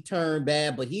on, he turned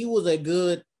bad, but he was a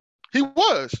good. He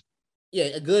was. Yeah,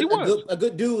 a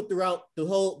good dude throughout the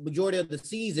whole majority of the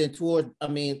season.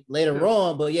 Later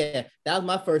on, but yeah, that was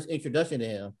my first introduction to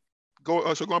him.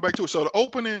 So going back to it, so the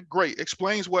opening, great,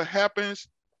 explains what happens.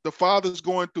 The father's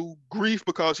going through grief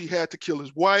because he had to kill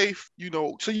his wife,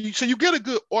 so you get a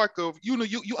good arc of,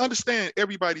 you understand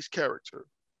everybody's character.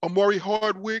 Amari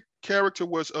Hardwick character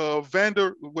was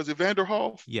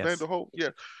Vanderhoff? Yes. Vanderhoff?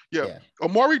 Yeah.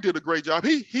 Amari did a great job.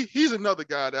 He's another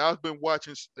guy that I've been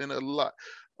watching in a lot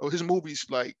of his movies.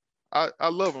 Like, I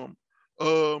love him.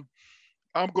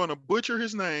 I'm going to butcher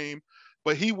his name,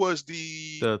 but he was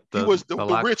the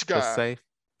rich guy.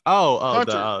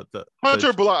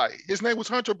 Hunter Bly. His name was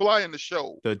Hunter Bly in the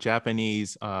show. The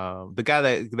Japanese, the guy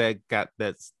that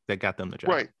got them the job.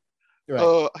 Right.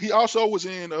 He also was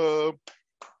in Mortal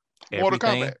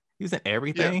Kombat. He's in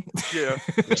everything. Yeah.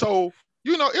 So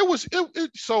it was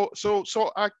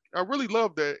so I really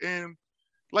love that. And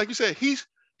like you said, he's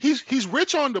he's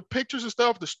rich on the pictures and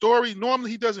stuff. The story,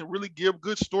 normally he doesn't really give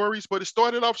good stories, but it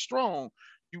started off strong.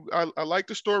 I like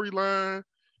the storyline.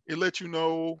 It let you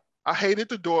know I hated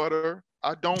the daughter.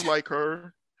 I don't like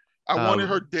her. I wanted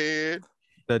her dead.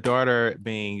 The daughter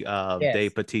being Yes.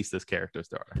 Dave Bautista's character's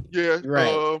daughter. Yeah.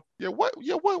 Right.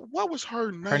 What was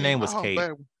her name? Her name was Kate.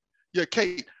 Bad. Yeah,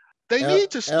 Kate. They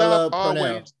need to stop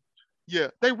always. Yeah,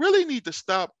 they really need to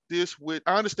stop this with.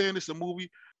 I understand it's a movie.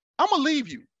 I'm gonna leave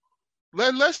you.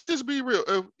 Let's just be real.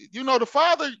 The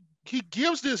father, he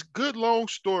gives this good long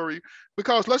story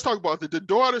because let's talk about it. The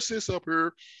daughter sits up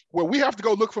here where we have to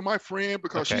go look for my friend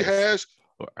because she has.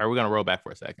 Are we gonna roll back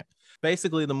for a second?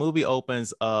 Basically, the movie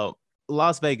opens.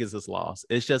 Las Vegas is lost.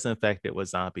 It's just infected with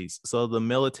zombies. So the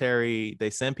military, they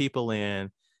send people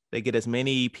in. They get as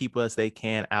many people as they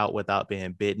can out without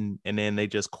being bitten, and then they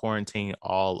just quarantine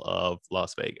all of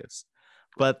Las Vegas.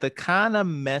 But the kind of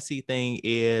messy thing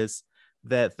is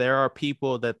that there are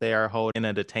people that they are holding in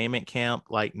a detainment camp,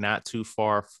 like not too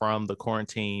far from the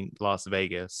quarantine Las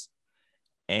Vegas.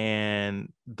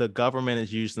 And the government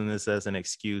is using this as an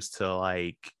excuse to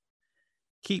like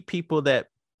keep people that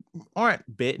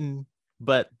aren't bitten,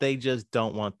 but they just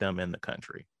don't want them in the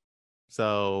country.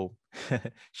 So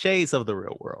shades of the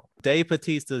real world. Dave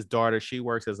Bautista's daughter, she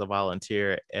works as a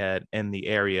volunteer in the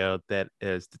area that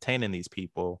is detaining these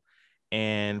people.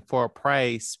 And for a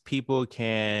price, people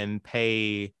can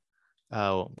pay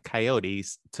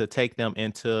coyotes to take them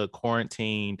into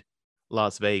quarantined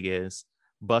Las Vegas,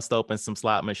 bust open some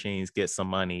slot machines, get some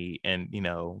money, and,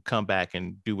 come back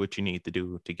and do what you need to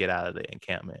do to get out of the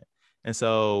encampment. And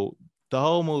so the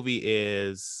whole movie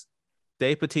is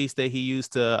Dave Bautista. He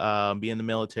used to be in the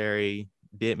military,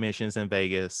 did missions in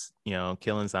Vegas,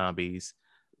 killing zombies.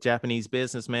 Japanese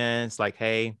businessman. It's like,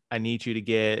 hey, I need you to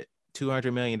get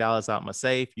 $200 million out my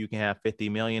safe. You can have 50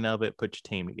 million of it. Put your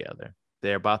team together.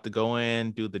 They're about to go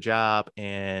in, do the job.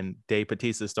 And Dave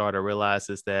Bautista's daughter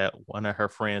realizes that one of her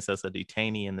friends has a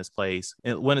detainee in this place.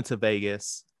 It went into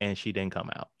Vegas and she didn't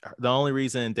come out. The only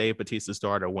reason Dave Bautista's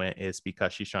daughter went is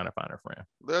because she's trying to find her friend.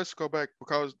 Let's go back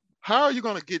because how are you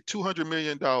going to get $200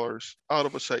 million out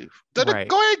of a safe? Right.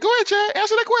 Go ahead, Chad.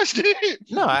 Answer that question.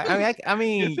 No, I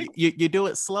mean, you do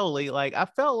it slowly. Like, I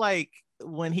felt like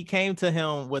when he came to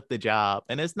him with the job,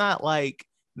 and it's not like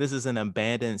this is an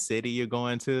abandoned city you're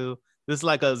going to. This is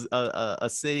like a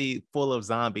city full of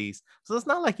zombies. So it's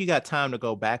not like you got time to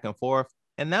go back and forth.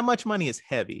 And that much money is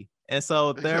heavy. And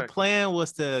so their plan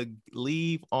was to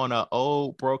leave on an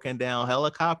old broken down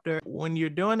helicopter. When you're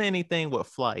doing anything with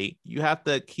flight, you have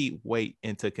to keep weight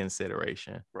into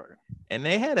consideration. Right. And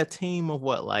they had a team of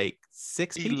what, like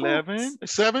 6 people? 11,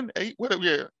 7, 8, whatever.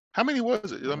 Yeah. How many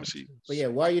was it? Let me see. But yeah,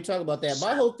 while you're talking about that,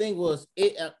 my whole thing was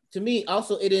it to me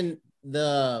also it didn't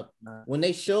when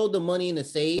they showed the money in the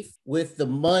safe with the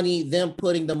money, them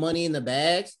putting the money in the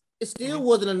bags, it still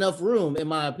wasn't enough room, in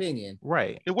my opinion.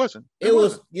 Right. It wasn't. It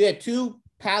was, you had 2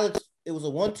 pallets. It was it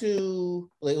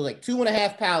was like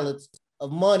 2.5 pallets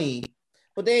of money,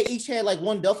 but they each had like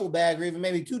 1 duffel bag or even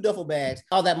maybe 2 duffel bags.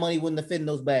 All that money wouldn't have fit in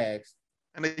those bags.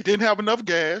 And they didn't have enough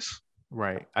gas.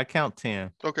 Right. I count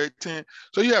 10. Okay, 10.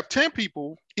 So you have 10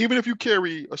 people, even if you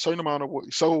carry a certain amount of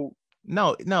weight. So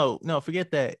No,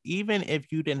 forget that. Even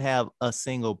if you didn't have a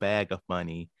single bag of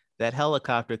money, that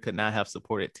helicopter could not have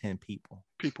supported 10 people.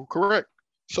 Correct.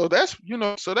 So that's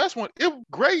one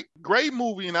great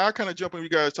movie. And I kind of jump in, you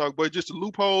guys talk, but just the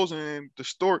loopholes and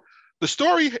the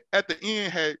story at the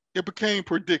end became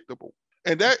predictable.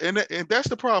 And that's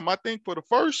the problem. I think for the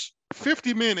first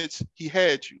 50 minutes, he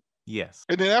had you. Yes.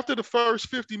 And then after the first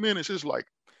 50 minutes, it's like,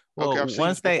 well, okay,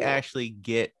 once they actually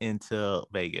get into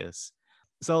Vegas.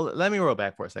 So let me roll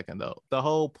back for a second, though. The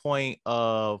whole point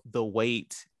of the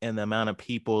weight and the amount of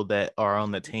people that are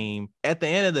on the team, at the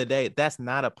end of the day, that's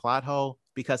not a plot hole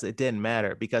because it didn't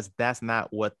matter, because that's not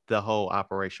what the whole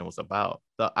operation was about.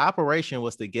 The operation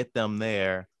was to get them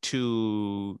there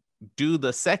to do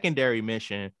the secondary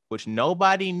mission, which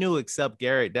nobody knew except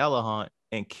Garrett Dillahunt,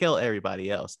 and kill everybody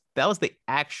else. That was the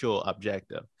actual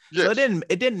objective. Yes. So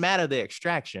it didn't matter the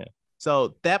extraction.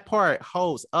 So that part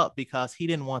holds up because he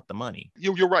didn't want the money.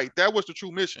 You're right. That was the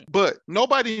true mission. But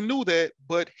nobody knew that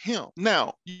but him.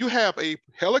 Now, you have a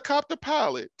helicopter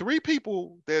pilot, 3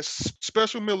 people that's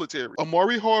special military.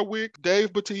 Amari Hardwick,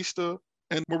 Dave Bautista,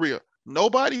 and Maria.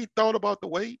 Nobody thought about the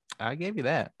weight. I gave you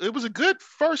that. It was a good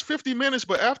first 50 minutes,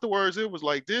 but afterwards it was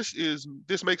like, this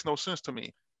makes no sense to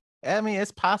me. I mean,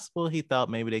 it's possible he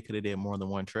thought maybe they could have did more than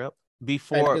one trip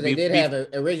before. Because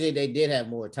originally they did have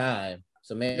more time.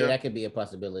 So maybe that could be a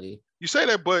possibility. You say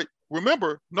that, but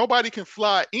remember, nobody can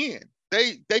fly in.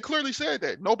 They clearly said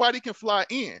that. Nobody can fly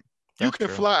in. You can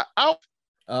fly out.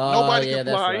 Nobody yeah, can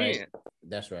that's fly right. in.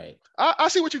 That's right. I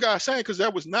see what you guys are saying, because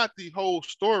that was not the whole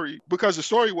story. Because the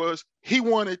story was he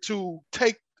wanted to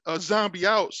take a zombie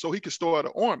out so he could start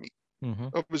an army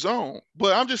of his own.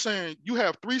 But I'm just saying, you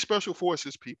have 3 special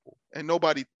forces people, and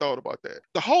nobody thought about that.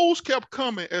 The holes kept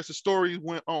coming as the story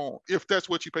went on, if that's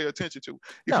what you pay attention to.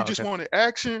 If you just wanted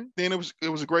action, then it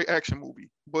was a great action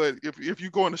movie. But if you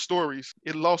go into stories,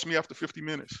 it lost me after 50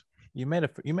 minutes. You made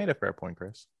a fair point,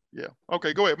 Chris. Yeah.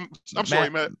 Okay, go ahead. I'm sorry,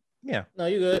 Matt. Yeah. No,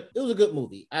 you're good. It was a good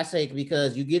movie. I say,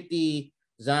 because you get the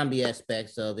zombie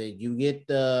aspects of it, you get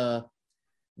the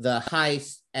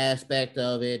heist aspect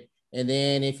of it, and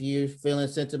then if you're feeling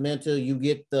sentimental, you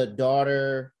get the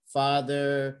daughter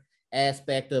father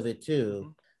aspect of it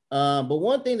too. But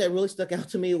one thing that really stuck out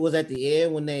to me was at the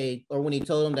end when he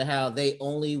told them how they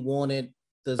only wanted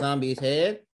the zombie's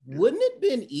head. Wouldn't it have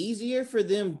been easier for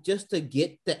them just to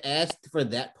get the ask for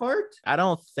that part? I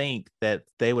don't think that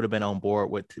they would have been on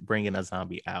board with bringing a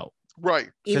zombie out.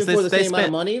 Right. Even for the same amount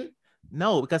of money?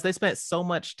 No, because they spent so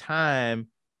much time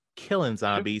killing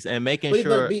zombies and making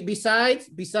sure. But besides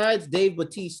Dave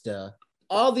Bautista,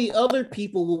 all the other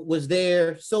people was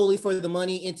there solely for the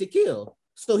money and to kill.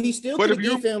 So he still could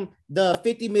give him the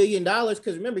 $50 million,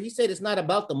 because remember, he said it's not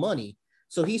about the money.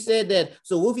 So he said that,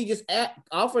 so what if he just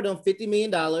offered them $50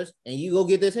 million and you go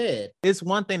get this head? It's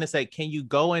one thing to say, can you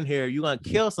go in here? You're going to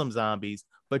kill some zombies,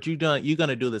 but you're going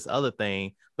to do this other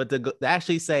thing. But to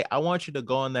actually say, I want you to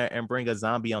go in there and bring a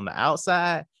zombie on the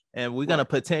outside, and we're going to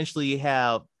potentially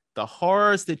have the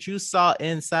horrors that you saw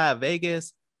inside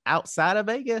Vegas, outside of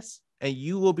Vegas, and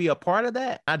you will be a part of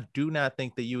that. I do not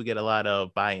think that you would get a lot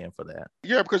of buy-in for that.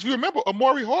 Yeah, because you remember,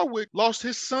 Amari Hardwick lost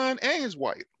his son and his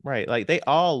wife. Right. Like, they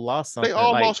all lost something. They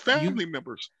all lost family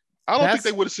members. I don't think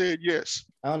they would have said yes.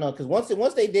 I don't know, because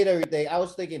once they did everything, I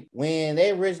was thinking when they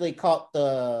originally caught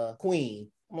the queen,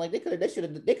 I'm like, they could have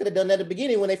done that at the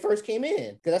beginning when they first came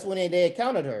in, because that's when they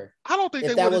encountered her. I don't think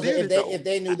they would have did it, if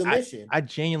they knew the mission. I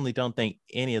genuinely don't think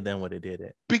any of them would have did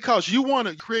it, because you want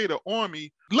to create an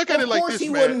army. Look at it like this,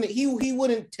 man. He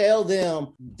wouldn't tell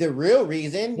them the real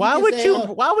reason. Why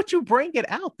would you bring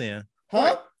it out then? Huh?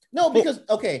 Right. No, because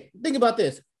okay, think about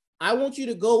this. I want you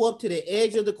to go up to the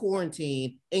edge of the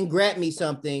quarantine and grab me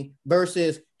something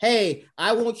versus, hey,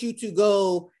 I want you to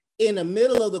go in the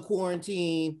middle of the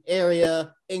quarantine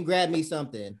area and grab me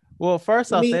something. Well,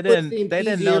 first off, they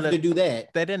didn't know to do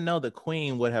that. They didn't know the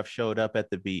queen would have showed up at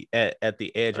the edge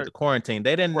of the quarantine.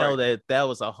 They didn't know that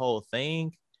was a whole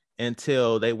thing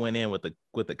until they went in with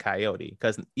the coyote,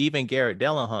 because even Garrett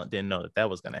Dillahunt didn't know that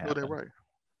was going to happen.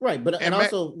 Right, but and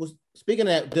also speaking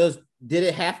of that, did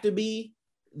it have to be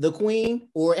the queen,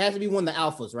 or it has to be one of the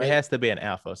alphas? Right, it has to be an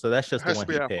alpha. So that's just the one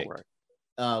he picked. Right.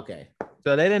 Okay.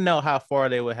 So they didn't know how far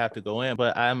they would have to go in,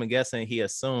 but I'm guessing he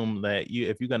assumed that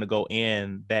if you're going to go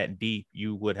in that deep,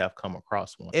 you would have come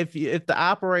across one. If the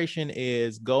operation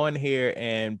is go in here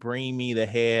and bring me the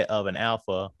head of an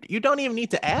alpha, you don't even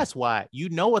need to ask why. You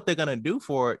know what they're going to do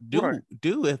for it.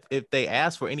 If they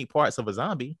ask for any parts of a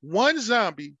zombie. One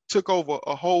zombie took over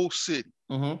a whole city.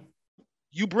 Mm-hmm.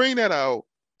 You bring that out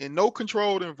in no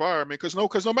controlled environment, because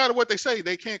no matter what they say,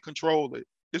 they can't control it.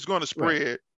 It's going to spread.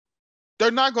 Right.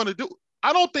 They're not going to do.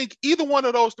 I don't think either one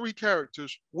of those 3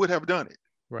 characters would have done it.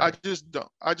 Right. I just don't.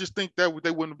 I just think that they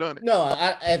wouldn't have done it. No,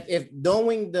 if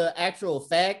knowing the actual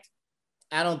fact,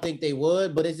 I don't think they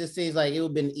would. But it just seems like it would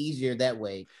have been easier that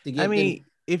way to get.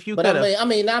 If you. But I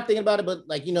mean, not thinking about it, but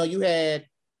like you had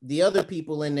the other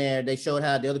people in there. They showed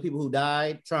how the other people who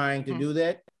died trying to do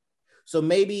that. So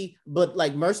maybe, but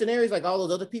like mercenaries, like all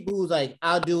those other people who's like,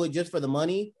 I'll do it just for the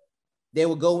money. They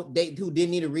would go. Who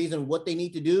didn't need a reason what they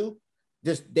need to do.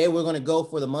 Just they were going to go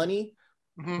for the money.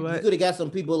 Mm-hmm. You could have got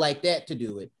some people like that to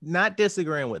do it. Not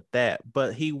disagreeing with that,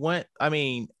 but he went. I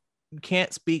mean, you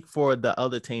can't speak for the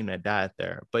other team that died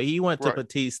there, but he went to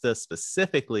Bautista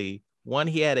specifically. One,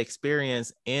 he had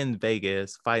experience in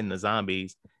Vegas fighting the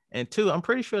zombies, and 2, I'm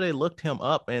pretty sure they looked him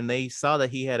up and they saw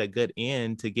that he had a good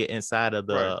end to get inside of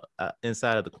the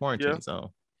quarantine zone.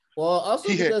 Well, also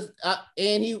because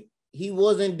he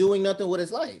wasn't doing nothing with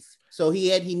his life, so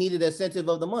he needed a incentive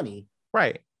of the money.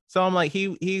 Right. So I'm like,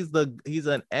 he's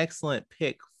an excellent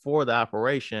pick for the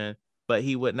operation, but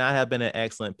he would not have been an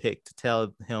excellent pick to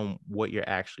tell him what you're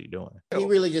actually doing. He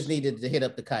really just needed to hit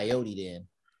up the coyote then,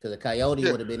 because the coyote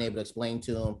would have been able to explain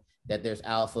to him that there's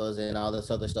alphas and all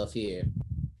this other stuff here.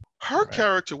 Her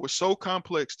character was so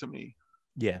complex to me.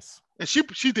 Yes. And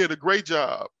she did a great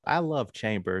job. I love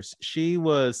Chambers. She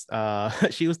was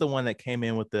the one that came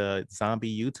in with the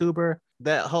zombie YouTuber.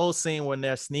 That whole scene when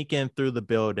they're sneaking through the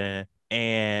building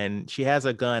and she has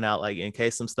a gun out, like in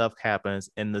case some stuff happens,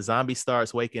 and the zombie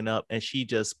starts waking up, and she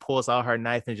just pulls out her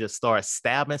knife and just starts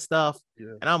stabbing stuff.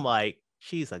 Yeah. And I'm like,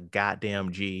 she's a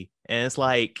goddamn G. And it's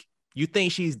like, you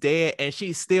think she's dead and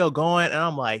she's still going, and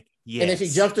I'm like, yes. And then she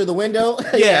jumped through the window.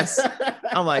 Yes.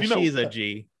 I'm like, she's a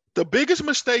G. The biggest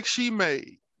mistake she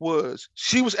made was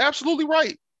she was absolutely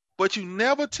right, but you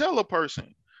never tell a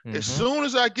person, as soon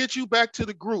as I get you back to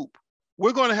the group,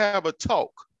 we're going to have a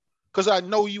talk because I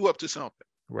know you up to something.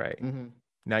 Right.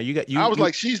 Now I was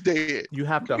like, she's dead. You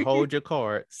have to hold your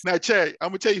cards. Now, Chad, I'm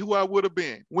gonna tell you who I would have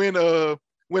been when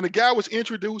the guy was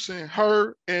introducing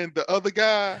her and the other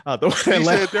guy. He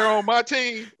said they're on my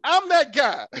team. I'm that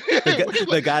guy.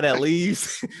 the guy that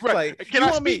leaves. Right. Like, Can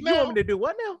I speak now? You want me to do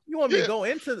what now? You want me to go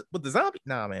into with the zombie?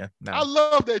 Nah, man. Nah. I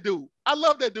love that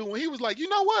dude. When he was like, you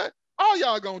know what? All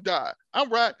y'all gonna die. I'm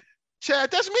right.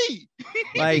 Chad, that's me.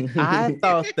 Like, I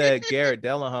thought that Garrett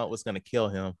Dillahunt was gonna kill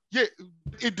him. Yeah,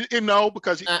 no,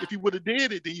 because if he would have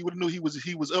did it, then you would have knew he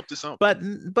was up to something.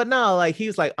 But no, like he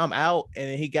was like, I'm out,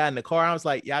 and he got in the car. I was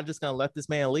like, y'all just gonna let this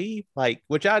man leave? Like,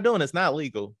 what y'all doing is not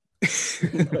legal.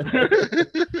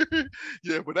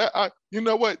 Yeah, but you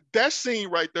know what? That scene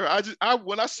right there,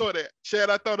 when I saw that,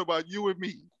 Chad, I thought about you and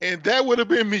me, and that would have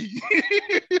been me.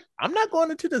 I'm not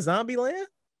going into the zombie land.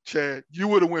 Chad, you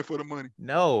would have went for the money.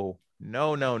 No.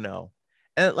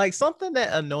 And like something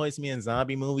that annoys me in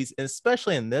zombie movies,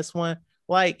 especially in this one,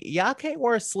 like y'all can't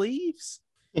wear sleeves.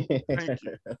 Thank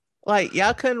you. Like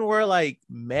y'all couldn't wear like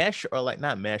mesh or like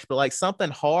not mesh, but like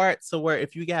something hard so where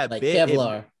if you got like bit,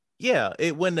 Kevlar.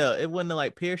 it wouldn't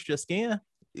like pierce your skin.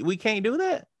 We can't do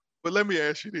that. But let me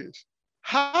ask you this: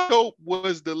 how dope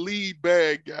was the lead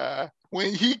bad guy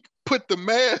when he put the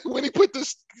mask, when he put the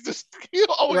skill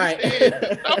on his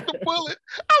head, stop the bullet?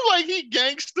 I'm like, he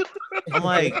gangster. I'm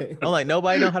like,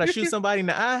 nobody know how to shoot somebody in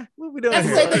the eye. What we doing? That's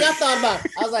the same thing I thought about.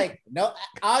 I was like, no,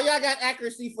 all y'all got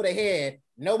accuracy for the head.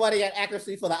 Nobody got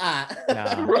accuracy for the eye.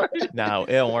 No,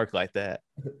 it don't work like that.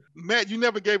 Matt, you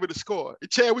never gave it a score.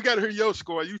 Chad, we got to hear your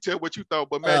score. You tell what you thought,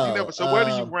 but Matt, you never. So where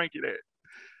do you rank it at?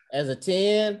 As a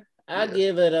 10, I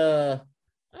give it a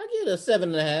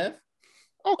 7.5.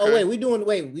 Okay. Oh wait, we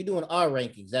doing our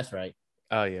rankings. That's right.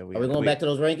 Oh yeah, are we going back to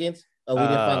those rankings? Oh, we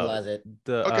didn't finalize it.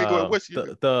 Okay, go ahead. What's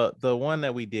the one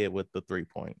that we did with the 3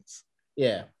 points?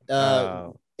 Yeah.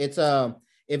 It's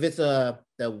if it's the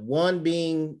one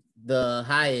being the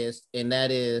highest, and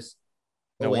that is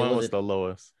one was the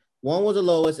lowest. One was the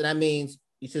lowest, and that means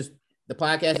it's just the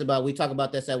podcast about we talk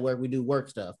about this at work. We do work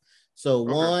stuff. So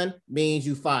 1 means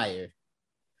you fired.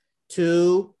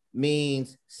 2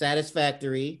 means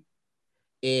satisfactory.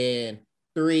 And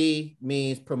 3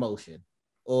 means promotion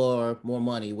or more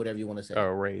money, whatever you want to say. Or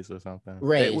a raise or something.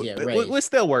 Raise. We're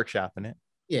still workshopping it.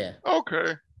 Yeah.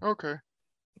 Okay.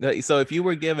 So if you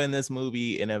were given this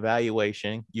movie an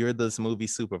evaluation, you're this movie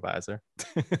supervisor.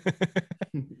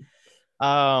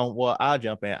 Well, I'll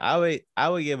jump in. I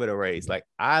would give it a raise. Like,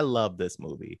 I love this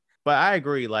movie. But I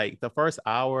agree, like the first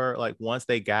hour, like once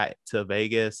they got to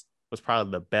Vegas was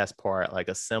probably the best part, like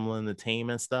assembling the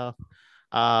team and stuff.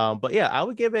 But yeah, I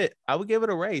would give it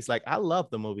a raise. Like, I love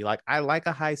the movie. Like, I like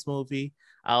a heist movie.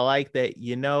 I like that,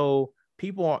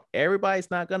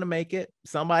 everybody's not gonna make it.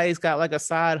 Somebody's got like a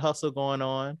side hustle going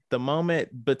on. The moment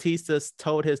Batista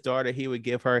told his daughter he would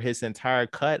give her his entire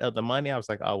cut of the money, I was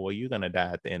like, oh well, you're gonna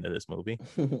die at the end of this movie.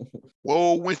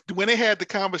 Well, when they had the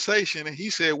conversation and he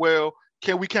said, well,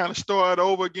 can we kind of start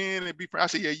over again and be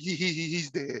friends? I said, yeah, he's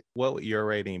dead. What would your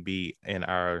rating be in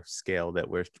our scale that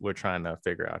we're trying to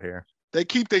figure out here? They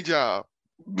keep their job.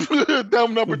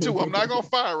 Number 2, I'm not gonna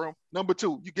fire them. Number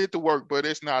 2, you get to work, but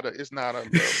it's not a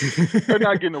they're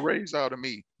not getting a raise out of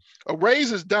me. A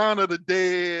raise is Dawn of the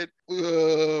Dead,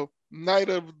 Night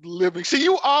of the Living. See,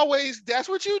 that's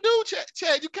what you do,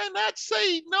 Chad. You cannot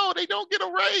say no, they don't get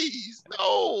a raise.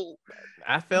 No.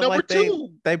 I feel like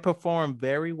they performed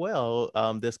very well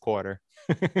this quarter.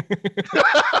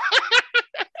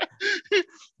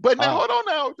 But now hold on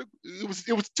now.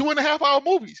 It was 2.5 hour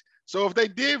movies. So if they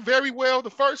did very well the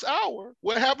first hour,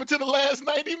 what happened to the last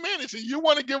 90 minutes? And you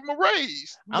want to give them a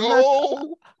raise?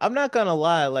 I'm not gonna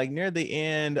lie. Like near the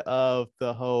end of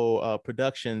the whole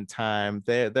production time,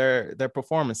 their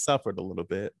performance suffered a little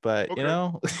bit, but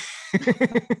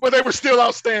but they were still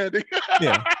outstanding.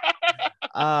 Yeah.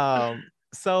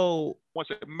 So once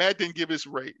Matt didn't give his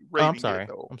rating. I'm sorry.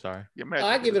 Yeah, Matt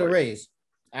I give it a raise.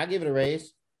 I give it a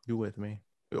raise. You with me?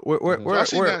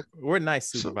 We're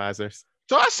nice supervisors.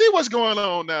 So I see what's going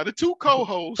on now. The 2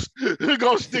 co-hosts are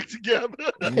gonna stick together.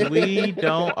 We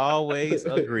don't always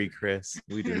agree, Chris.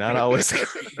 We do not always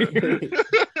agree.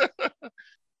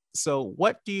 So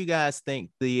what do you guys think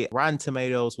the Rotten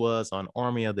Tomatoes was on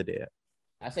Army of the Dead?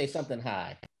 I say something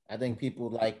high. I think people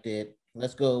liked it.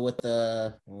 Let's go with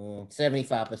the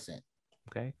 75%.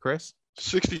 Okay, Chris?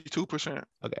 62%.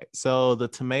 Okay, so the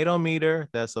tomato meter,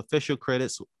 that's official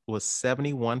critics, was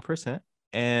 71%,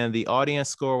 and the audience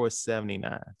score was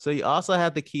 79. So you also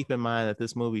have to keep in mind that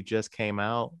this movie just came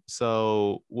out.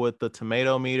 So with the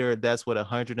tomato meter, that's with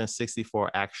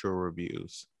 164 actual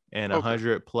reviews and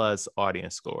 100 plus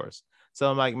audience scores. So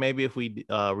I'm like, maybe if we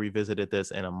revisited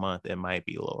this in a month, it might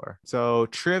be lower. So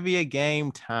trivia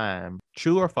game time.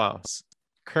 True or false?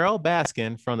 Carole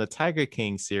Baskin from the Tiger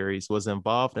King series was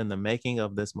involved in the making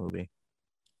of this movie.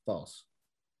 False.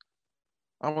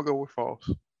 I'm going to go with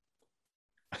false.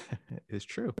 It's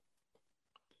true.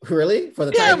 Really? For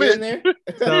the tiger in there?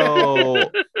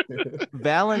 So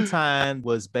Valentine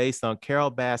was based on Carole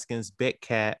Baskin's Big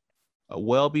Cat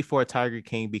well before Tiger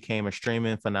King became a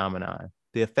streaming phenomenon.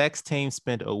 The effects team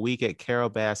spent a week at Carole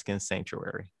Baskin's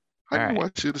sanctuary. I didn't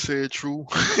want you to say it true.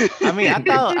 I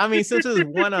mean, since it was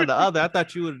one or the other, I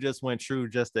thought you would have just went true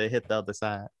just to hit the other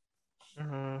side.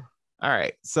 All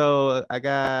right. So I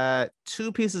got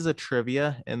 2 pieces of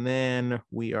trivia and then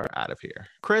we are out of here.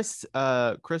 Chris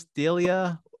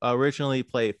D'Elia originally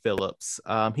played Phillips.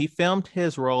 He filmed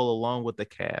his role along with the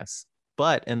cast.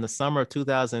 But in the summer of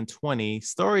 2020,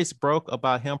 stories broke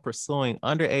about him pursuing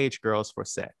underage girls for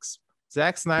sex.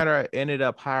 Zack Snyder ended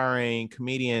up hiring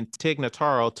comedian Tig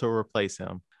Notaro to replace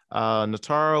him.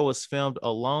 Notaro was filmed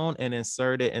alone and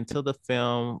inserted into the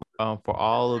film for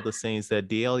all of the scenes that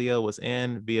D'Elia was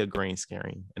in via green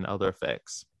screen and other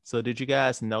effects. So did you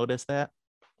guys notice that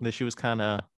she was kind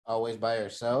of always by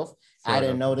herself? I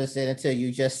didn't notice it until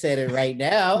you just said it right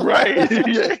now. Right.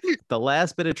 The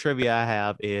last bit of trivia I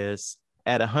have is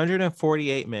at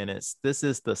 148 minutes, this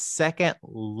is the second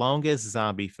longest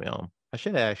zombie film. I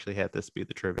should have actually had this be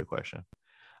the trivia question.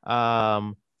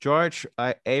 George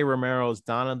A. Romero's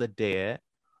Dawn of the Dead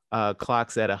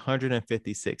clocks at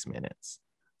 156 minutes.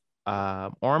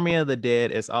 Army of the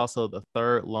Dead is also the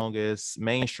third longest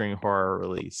mainstream horror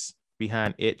release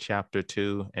behind It Chapter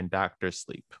 2 and Doctor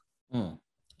Sleep.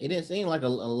 It didn't seem like a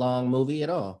long movie at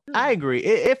all. I agree.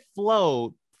 It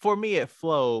flowed. For me, it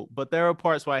flowed, but there were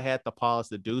parts where I had to pause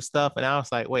to do stuff. And I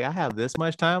was like, wait, I have this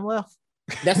much time left?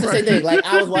 That's the same thing. Like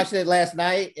I was watching it last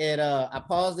night and I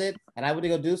paused it and I went to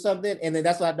go do something. And then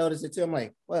that's why I noticed it too. I'm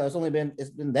like, well, it's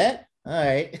been that. All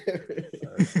right.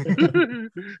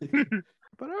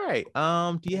 But all right.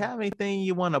 Do you have anything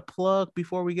you want to plug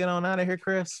before we get on out of here,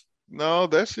 Chris? No,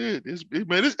 that's it. It's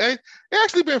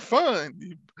actually been fun.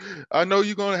 I know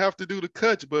you're gonna have to do the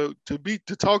cuts, but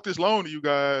to talk this long to you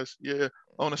guys,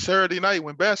 on a Saturday night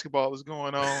when basketball is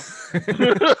going on, it's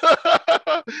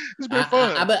been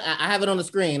fun. I have it on the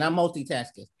screen. I'm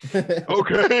multitasking.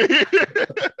 Okay.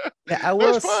 I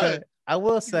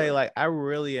will say, like, I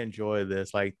really enjoy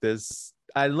this. Like this,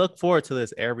 I look forward to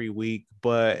this every week.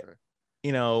 But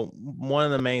one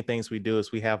of the main things we do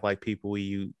is we have like people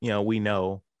we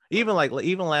know. Even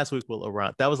last week with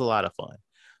Laurent, that was a lot of fun.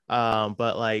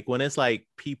 But like when it's like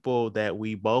people that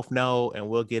we both know and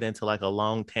we'll get into like a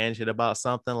long tangent about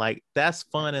something, like that's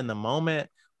fun in the moment.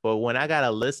 But when I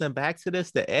gotta listen back to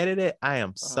this to edit it, I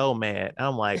am so mad.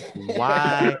 I'm like,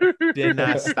 why didn't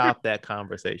I stop that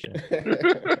conversation?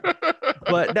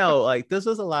 But no, like this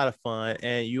was a lot of fun,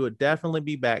 and you would definitely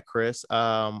be back, Chris.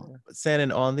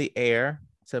 Sending on the air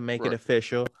to make it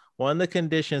official. One of the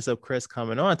conditions of Chris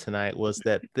coming on tonight was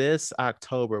that this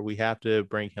October we have to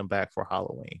bring him back for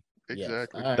Halloween.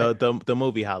 Exactly. Yes. The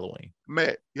movie Halloween.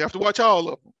 Matt, you have to watch all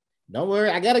of them. Don't worry,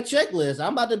 I got a checklist.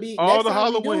 I'm about to be all the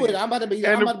Halloween. I'm about to be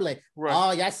like, oh,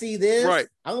 y'all see this? Right.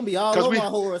 I'm gonna be all over my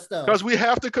horror stuff. Because we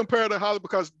have to compare the Halloween,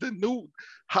 because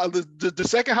the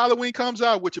second Halloween comes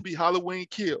out, which would be Halloween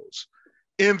Kills.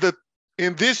 In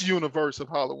this universe of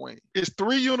Halloween, it's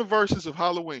 3 universes of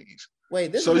Halloweens.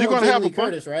 Wait, this so is you're gonna have a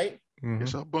Curtis, right? Mm-hmm.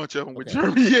 It's a bunch of them with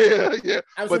Jeremy. Yeah.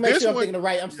 I was making sure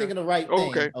I'm thinking the right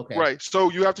thing. Okay. Right.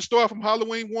 So you have to start from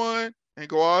Halloween 1 and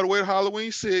go all the way to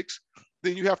Halloween 6.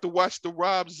 Then you have to watch the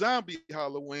Rob Zombie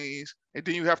Halloweens, and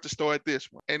then you have to start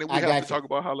this one. And then we have to talk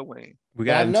about Halloween. We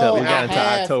got until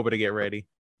October to get ready.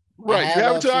 Right. You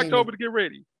have until October to get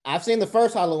ready. I've seen the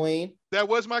first Halloween. That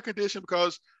was my condition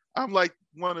because I'm like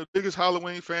one of the biggest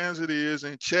Halloween fans it is.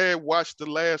 And Chad watched the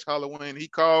last Halloween. He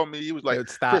called me. He was like,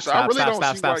 Stop.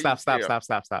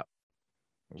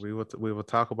 We will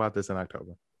talk about this in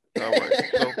October. All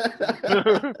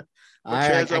right. All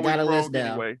right, I got a list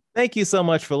down. Anyway. Thank you so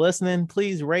much for listening.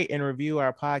 Please rate and review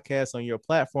our podcast on your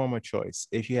platform of choice.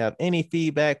 If you have any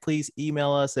feedback, please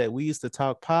email us at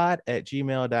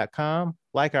weusedtotalkpod@gmail.com.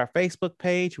 Like our Facebook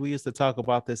page, We Used to Talk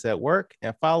About This at Work,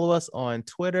 and follow us on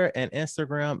Twitter and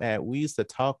Instagram at We Used to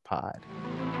Talk Pod.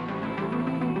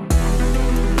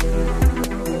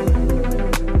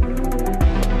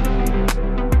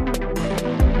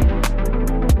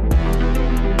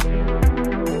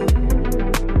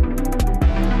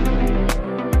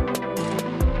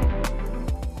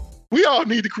 y'all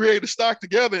need to create a stock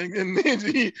together, and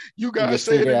then you guys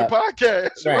say it in the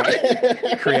podcast,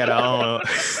 right? Create our own.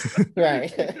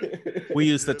 Right. We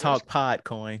use the Talk Pod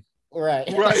coin.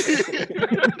 Right.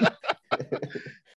 Right.